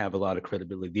doesn't have a lot of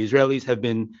credibility. The Israelis have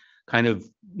been kind of,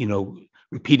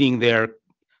 repeating their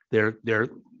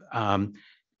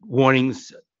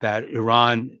warnings that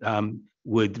Iran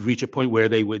would reach a point where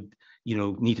they would,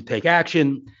 need to take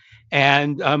action.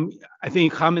 And I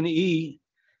think Khamenei,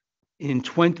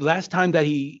 last time that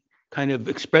he kind of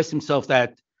expressed himself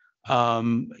that,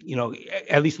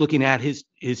 at least looking at his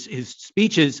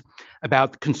speeches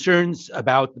about concerns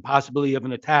about the possibility of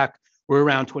an attack, were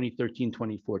around 2013,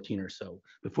 2014 or so,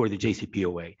 before the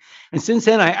JCPOA. And since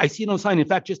then, I see no sign. In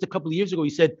fact, just a couple of years ago, he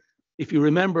said, if you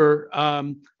remember,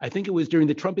 I think it was during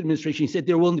the Trump administration, he said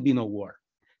there will be no war.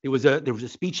 There was a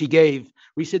speech he gave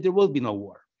where he said there will be no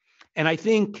war. And I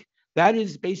think that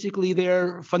is basically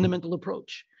their fundamental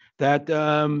approach, that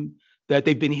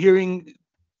they've been hearing,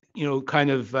 kind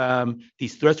of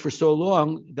these threats for so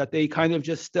long that they kind of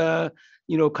just, kind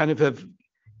of have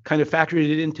kind of factored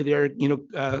it into their,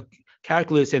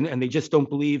 calculus, and they just don't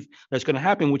believe that's going to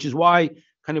happen, which is why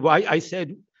I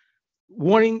said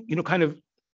warning, kind of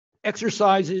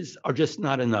exercises are just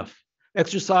not enough.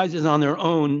 Exercises on their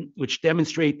own, which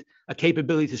demonstrate a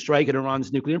capability to strike at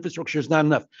Iran's nuclear infrastructure, is not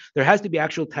enough. There has to be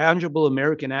actual tangible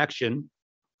American action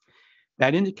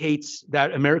that indicates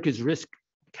that America's risk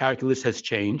calculus has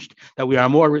changed, that we are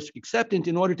more risk acceptant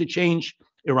in order to change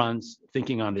Iran's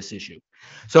thinking on this issue.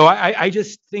 So I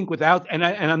just think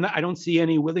I don't see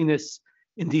any willingness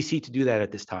in DC to do that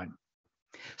at this time.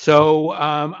 So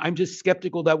I'm just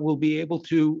skeptical that we'll be able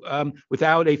to,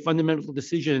 without a fundamental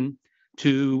decision,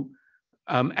 to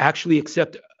actually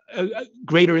accept a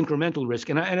greater incremental risk.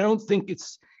 And I don't think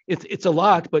it's a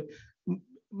lot, but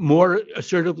more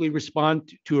assertively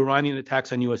respond to Iranian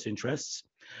attacks on U.S. interests,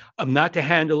 not to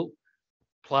handle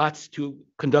plots to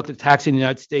conduct attacks in the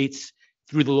United States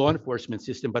through the law enforcement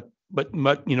system, but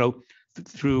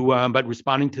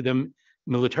responding to them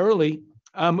militarily.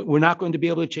 We're not going to be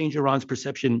able to change Iran's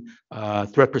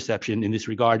threat perception in this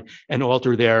regard, and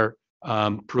alter their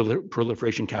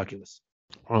proliferation calculus.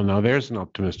 Well, now there's an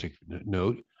optimistic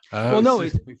note. Well, no,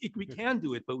 we can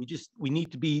do it, but we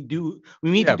need to do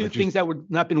things that we've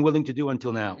not been willing to do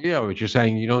until now. Yeah, but you're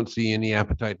saying you don't see any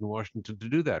appetite in Washington to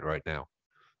do that right now.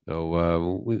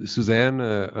 So, Suzanne,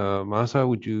 Mahsa,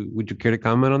 would you care to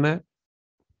comment on that?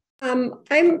 I'm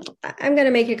going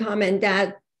to make a comment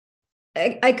that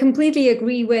I completely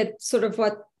agree with sort of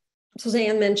what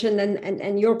Suzanne mentioned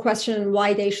and your question on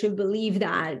why they should believe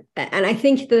that. And I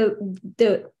think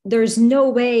there's no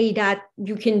way that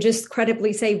you can just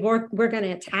credibly say we're going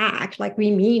to attack, like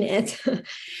we mean it.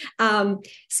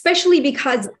 Especially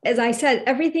because, as I said,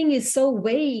 everything is so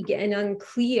vague and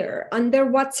unclear under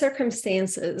what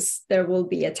circumstances there will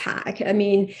be attack. I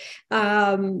mean,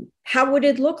 how would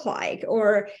it look like?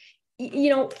 Or,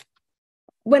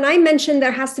 when I mentioned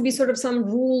there has to be sort of some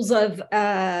rules of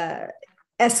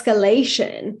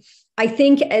escalation, I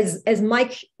think as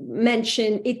Mike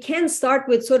mentioned, it can start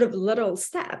with sort of little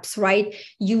steps, right?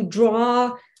 You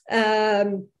draw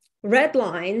red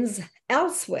lines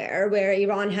elsewhere where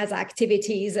Iran has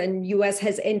activities and US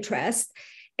has interest,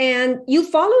 and you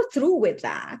follow through with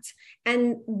that.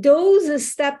 And those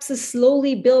steps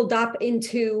slowly build up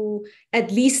into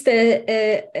at least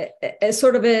a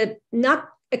sort of not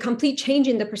a complete change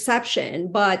in the perception,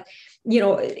 but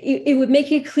it would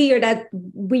make it clear that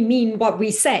we mean what we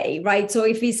say, right? So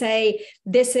if we say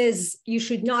you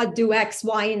should not do X,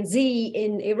 Y, and Z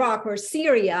in Iraq or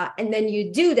Syria, and then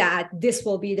you do that, this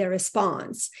will be the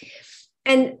response.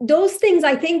 And those things,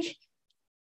 I think,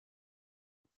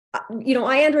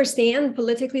 I understand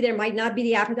politically there might not be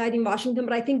the appetite in Washington,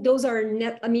 but I think those are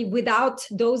without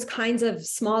those kinds of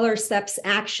smaller steps,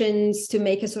 actions to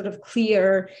make a sort of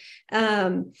clear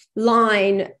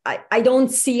line, I don't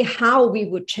see how we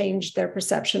would change their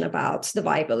perception about the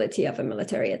viability of a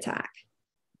military attack.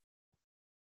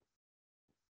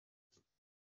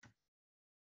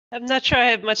 I'm not sure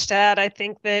I have much to add. I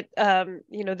think that,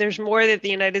 there's more that the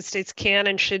United States can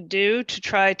and should do to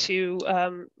try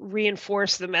to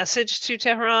reinforce the message to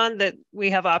Tehran that we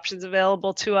have options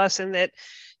available to us, and that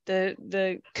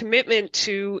the commitment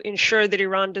to ensure that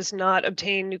Iran does not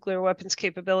obtain nuclear weapons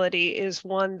capability is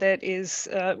one that is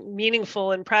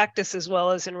meaningful in practice as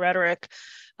well as in rhetoric.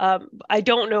 I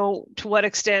don't know to what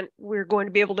extent we're going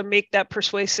to be able to make that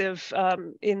persuasive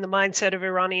in the mindset of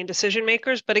Iranian decision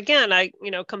makers. But again, I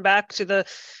come back to the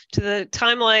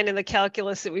timeline and the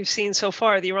calculus that we've seen so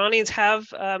far. The Iranians have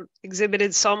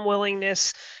exhibited some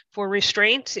willingness for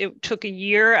restraint. It took a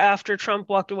year after Trump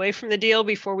walked away from the deal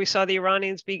before we saw the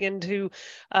Iranians begin to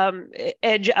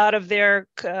edge out of their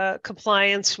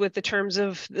compliance with the terms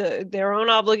of their own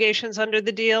obligations under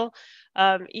the deal.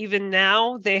 Even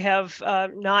now, they have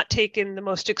not taken the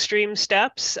most extreme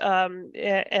steps.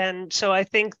 And so I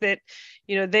think that,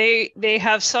 they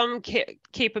have some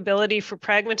capability for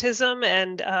pragmatism.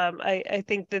 And I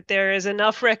think that there is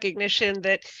enough recognition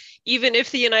that even if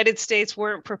the United States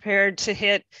weren't prepared to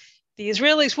hit, the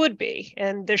Israelis would be,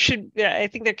 and I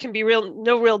think there can be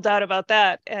no real doubt about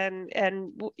that. And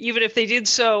even if they did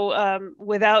so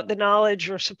without the knowledge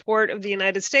or support of the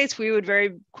United States, we would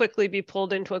very quickly be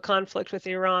pulled into a conflict with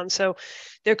Iran. So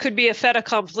there could be a fait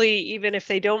accompli, even if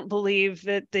they don't believe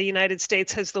that the United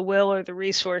States has the will or the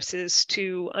resources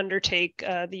to undertake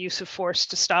the use of force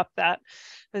to stop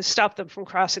them from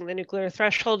crossing the nuclear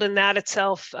threshold. And that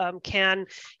itself can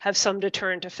have some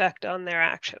deterrent effect on their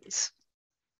actions.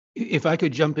 If I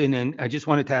could jump in, and I just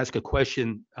wanted to ask a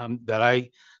question that I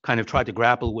kind of tried to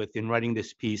grapple with in writing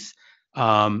this piece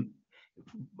of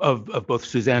both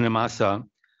Suzanne and Mahsa.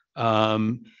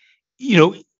 One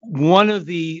of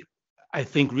the, I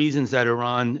think, reasons that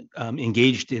Iran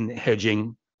engaged in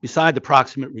hedging, beside the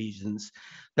proximate reasons,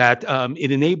 that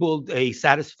it enabled a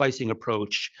satisficing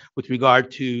approach with regard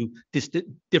to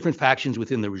different factions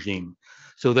within the regime.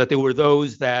 So that there were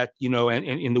those that, and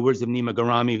in the words of Nima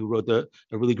Garami, who wrote a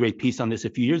really great piece on this a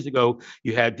few years ago,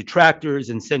 you had detractors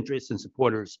and centrists and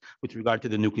supporters with regard to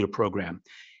the nuclear program.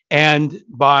 And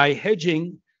by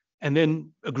hedging and then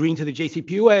agreeing to the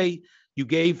JCPOA, you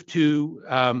gave to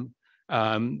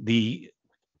the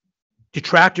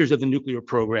detractors of the nuclear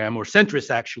program, or centrists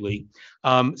actually,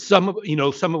 some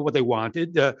of what they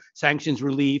wanted, sanctions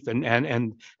relief,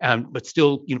 but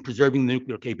still preserving the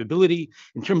nuclear capability.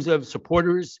 In terms of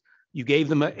supporters, you gave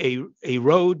them a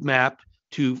roadmap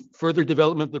to further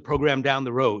development of the program down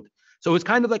the road. So it's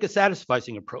kind of like a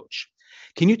satisficing approach.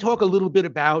 Can you talk a little bit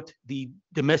about the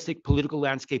domestic political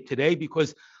landscape today?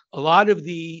 Because a lot of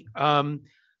the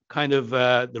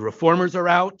the reformers are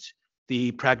out.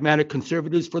 The pragmatic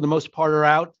conservatives, for the most part, are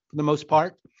out, for the most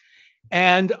part.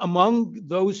 And among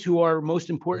those who are most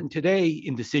important today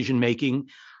in decision-making,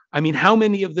 how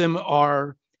many of them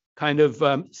are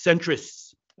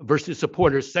centrists versus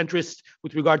supporters, centrists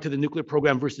with regard to the nuclear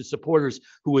program versus supporters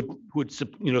who would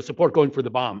support going for the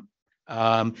bomb?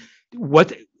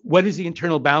 What is the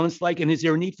internal balance like, and is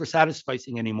there a need for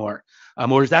satisficing anymore?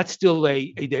 Or is that still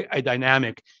a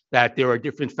dynamic that there are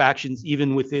different factions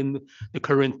even within the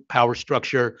current power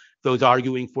structure, those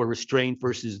arguing for restraint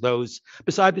versus those,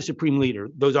 beside the supreme leader,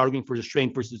 those arguing for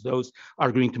restraint versus those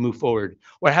arguing to move forward?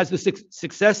 Or has the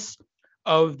success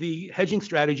of the hedging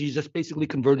strategies just basically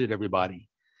converted everybody,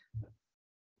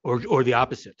 or the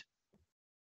opposite?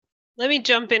 Let me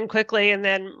jump in quickly, and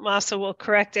then Mahsa will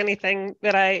correct anything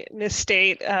that I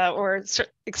misstate or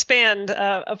expand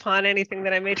upon anything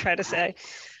that I may try to say.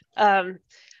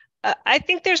 I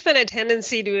think there's been a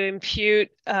tendency to impute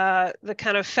the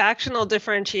kind of factional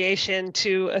differentiation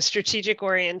to a strategic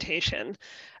orientation,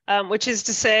 which is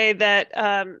to say that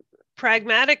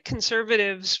pragmatic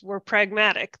conservatives were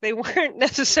pragmatic. They weren't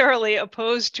necessarily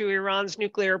opposed to Iran's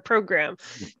nuclear program.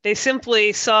 They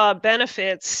simply saw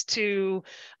benefits to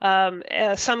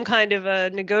some kind of a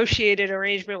negotiated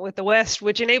arrangement with the West,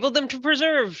 which enabled them to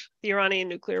preserve the Iranian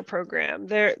nuclear program.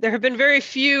 There have been very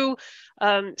few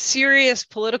serious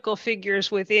political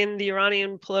figures within the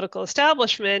Iranian political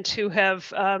establishment who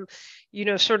have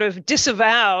sort of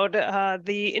disavowed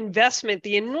the investment,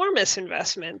 the enormous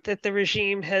investment that the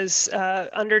regime has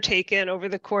undertaken over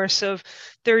the course of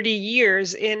 30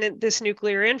 years in this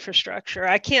nuclear infrastructure.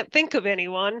 I can't think of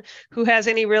anyone who has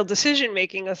any real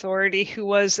decision-making authority who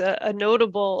was a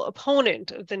notable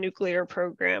opponent of the nuclear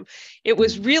program. It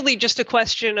was really just a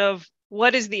question of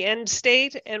what is the end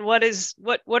state and what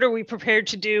are we prepared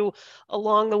to do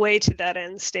along the way to that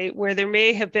end state, where there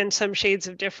may have been some shades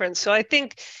of difference. So I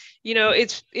think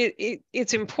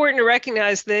it's important to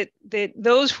recognize that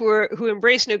those who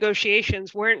embrace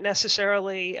negotiations weren't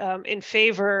necessarily in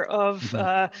favor of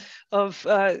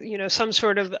some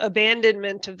sort of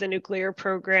abandonment of the nuclear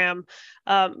program.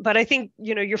 But I think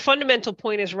your fundamental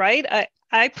point is right.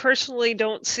 I personally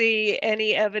don't see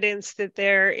any evidence that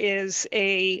there is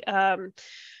a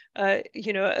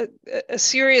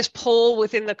serious pull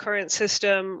within the current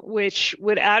system which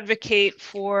would advocate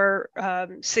for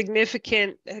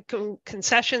significant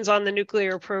concessions on the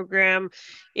nuclear program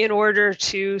in order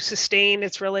to sustain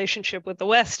its relationship with the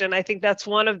West. And I think that's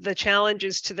one of the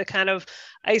challenges to the kind of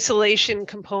isolation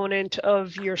component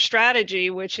of your strategy,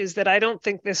 which is that I don't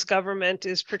think this government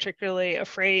is particularly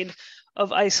afraid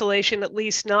of isolation, at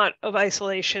least not of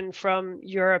isolation from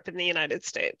Europe and the United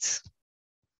States.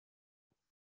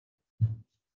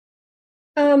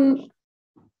 Thank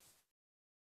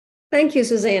you,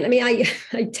 Suzanne. I mean,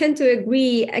 I tend to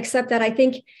agree, except that I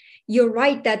think you're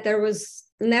right that there was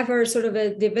never sort of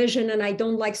a division, and I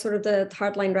don't like sort of the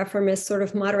hardline reformist sort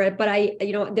of moderate, but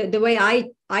the way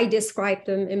I described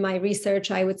them in my research,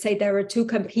 I would say there were two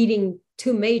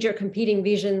major competing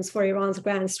visions for Iran's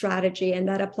grand strategy, and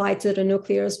that applied to the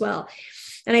nuclear as well.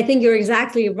 And I think you're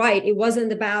exactly right. It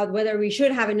wasn't about whether we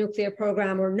should have a nuclear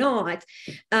program or not.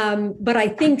 But I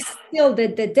think still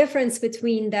that the difference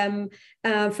between them,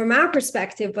 from our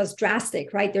perspective, was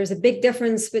drastic, right? There's a big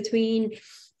difference between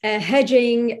a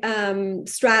hedging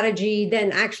strategy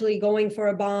than actually going for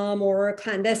a bomb or a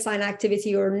clandestine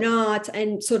activity or not.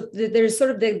 And so there's sort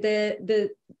of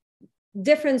the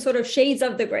different sort of shades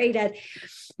of the gray that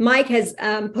Mike has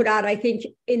put out. I think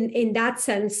in that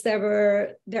sense,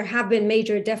 there have been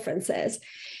major differences.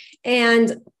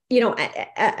 And,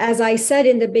 as I said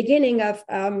in the beginning of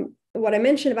what I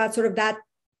mentioned about sort of that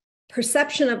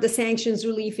perception of the sanctions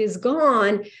relief is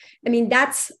gone. I mean,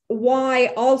 that's why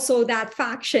also that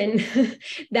faction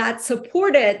that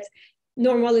supported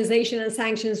normalization and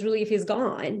sanctions relief is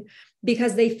gone,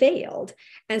 because they failed.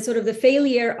 And sort of the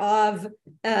failure of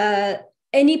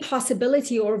any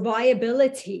possibility or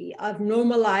viability of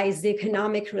normalized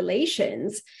economic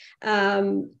relations,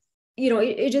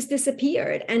 it just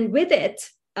disappeared. And with it,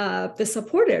 the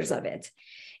supporters of it.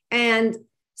 And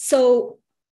so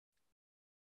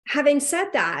having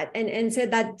said that, and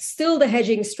said that still the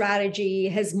hedging strategy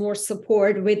has more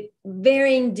support with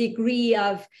varying degree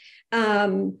of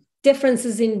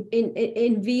differences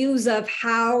in views of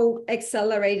how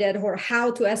accelerated or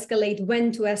how to escalate,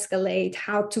 when to escalate,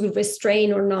 how to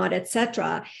restrain or not,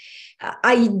 etc.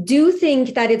 I do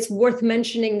think that it's worth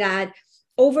mentioning that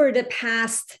over the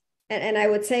past, and I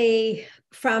would say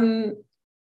from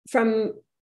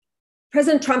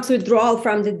President Trump's withdrawal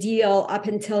from the deal up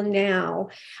until now,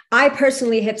 I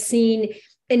personally have seen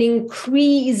an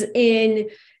increase in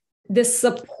the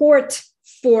support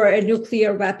for a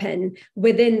nuclear weapon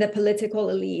within the political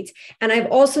elite. And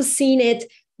I've also seen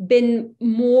it been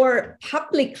more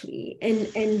publicly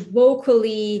and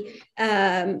vocally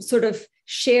sort of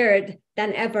shared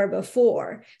than ever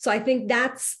before. So I think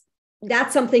that's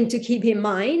something to keep in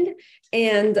mind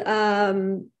and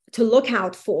to look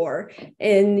out for.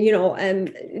 And,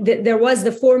 there was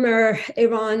the former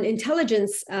Iran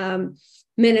intelligence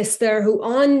minister who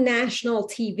on national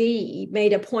TV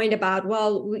made a point about,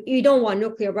 well, you don't want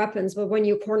nuclear weapons, but when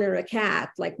you corner a cat,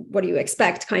 like, what do you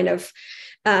expect kind of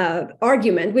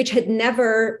argument, which had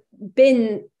never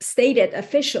been stated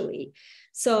officially.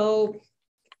 So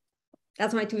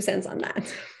that's my 2 cents on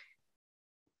that.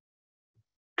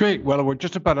 Great. Well, we're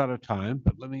just about out of time,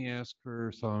 but let me ask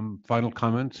for some final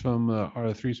comments from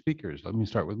our 3 speakers. Let me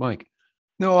start with Mike.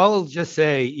 No, I'll just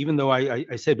say, even though I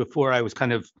said before I was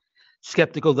kind of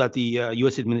skeptical that the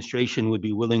U.S. administration would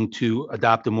be willing to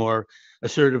adopt a more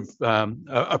assertive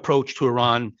approach to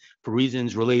Iran for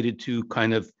reasons related to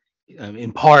kind of,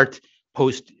 in part,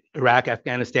 post-Iraq,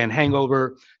 Afghanistan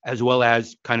hangover, as well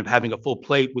as kind of having a full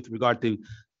plate with regard to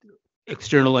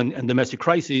external and domestic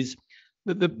crises.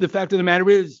 The fact of the matter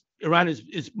is, Iran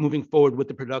is moving forward with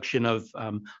the production of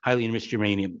highly enriched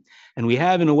uranium. And we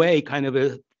have, in a way, kind of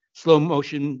a slow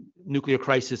motion nuclear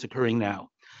crisis occurring now.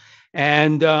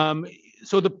 And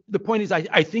so the point is,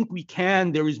 I think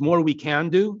there is more we can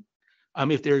do,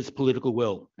 if there's political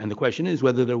will. And the question is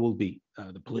whether there will be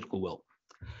the political will.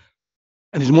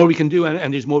 And there's more we can do,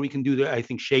 and there's more we can do to, I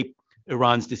think, shape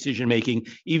Iran's decision-making,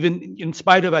 even in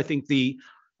spite of, I think, the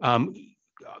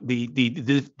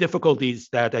difficulties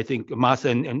that I think Mahsa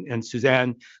and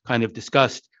Suzanne kind of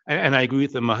discussed. And I agree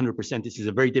with them 100%. This is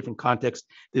a very different context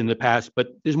than the past, but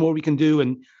there's more we can do.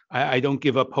 And I don't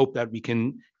give up hope that we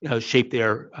can shape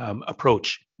their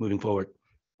approach moving forward.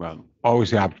 Well,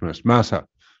 always the optimist. Mahsa.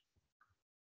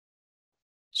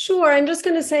 Sure. I'm just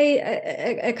going to say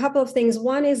a couple of things.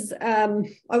 One is I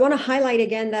want to highlight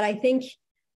again that I think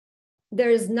there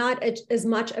is not as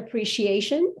much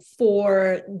appreciation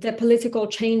for the political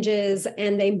changes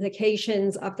and the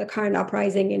implications of the current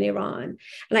uprising in Iran.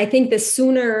 And I think the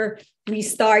sooner we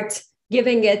start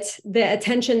giving it the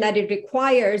attention that it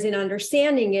requires in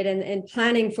understanding it and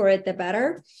planning for it, the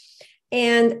better.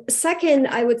 And second,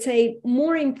 I would say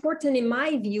more important, in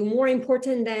my view, more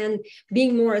important than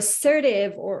being more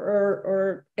assertive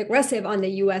or aggressive on the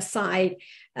US side,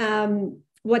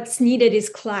 what's needed is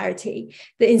clarity.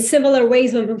 In similar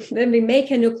ways, when we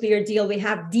make a nuclear deal, we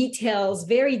have details,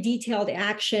 very detailed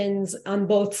actions on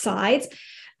both sides.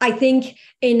 I think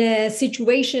in a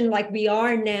situation like we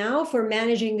are now for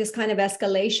managing this kind of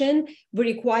escalation,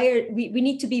 we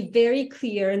need to be very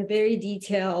clear and very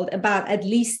detailed about at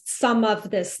least some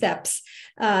of the steps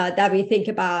that we think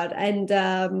about, and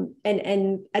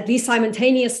at least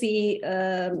simultaneously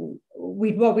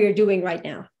with what we are doing right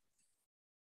now.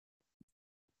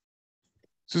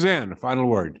 Suzanne, a final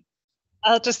word.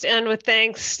 I'll just end with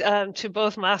thanks to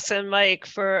both Mahsa and Mike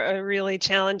for a really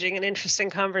challenging and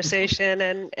interesting conversation,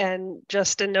 and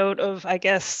just a note of, I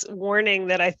guess, warning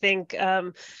that I think,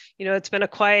 it's been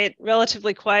a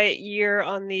relatively quiet year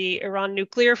on the Iran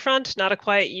nuclear front, not a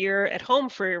quiet year at home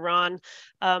for Iran.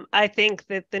 I think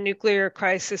that the nuclear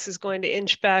crisis is going to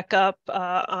inch back up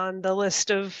on the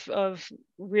list of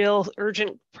real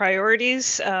urgent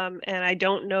priorities. And I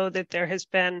don't know that there has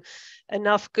been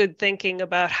enough good thinking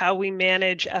about how we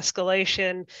manage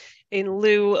escalation in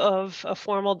lieu of a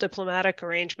formal diplomatic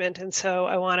arrangement. And so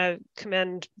I want to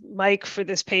commend Mike for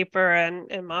this paper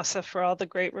and Mahsa for all the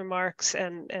great remarks,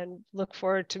 and look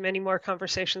forward to many more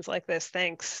conversations like this.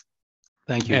 Thanks.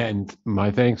 Thank you. And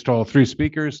my thanks to all three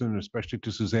speakers, and especially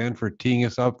to Suzanne for teeing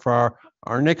us up for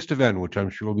our next event, which I'm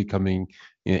sure will be coming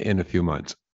in a few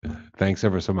months. Thanks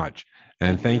ever so much.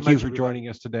 And thank you for joining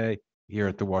us today here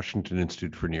at the Washington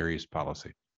Institute for Near East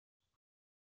Policy.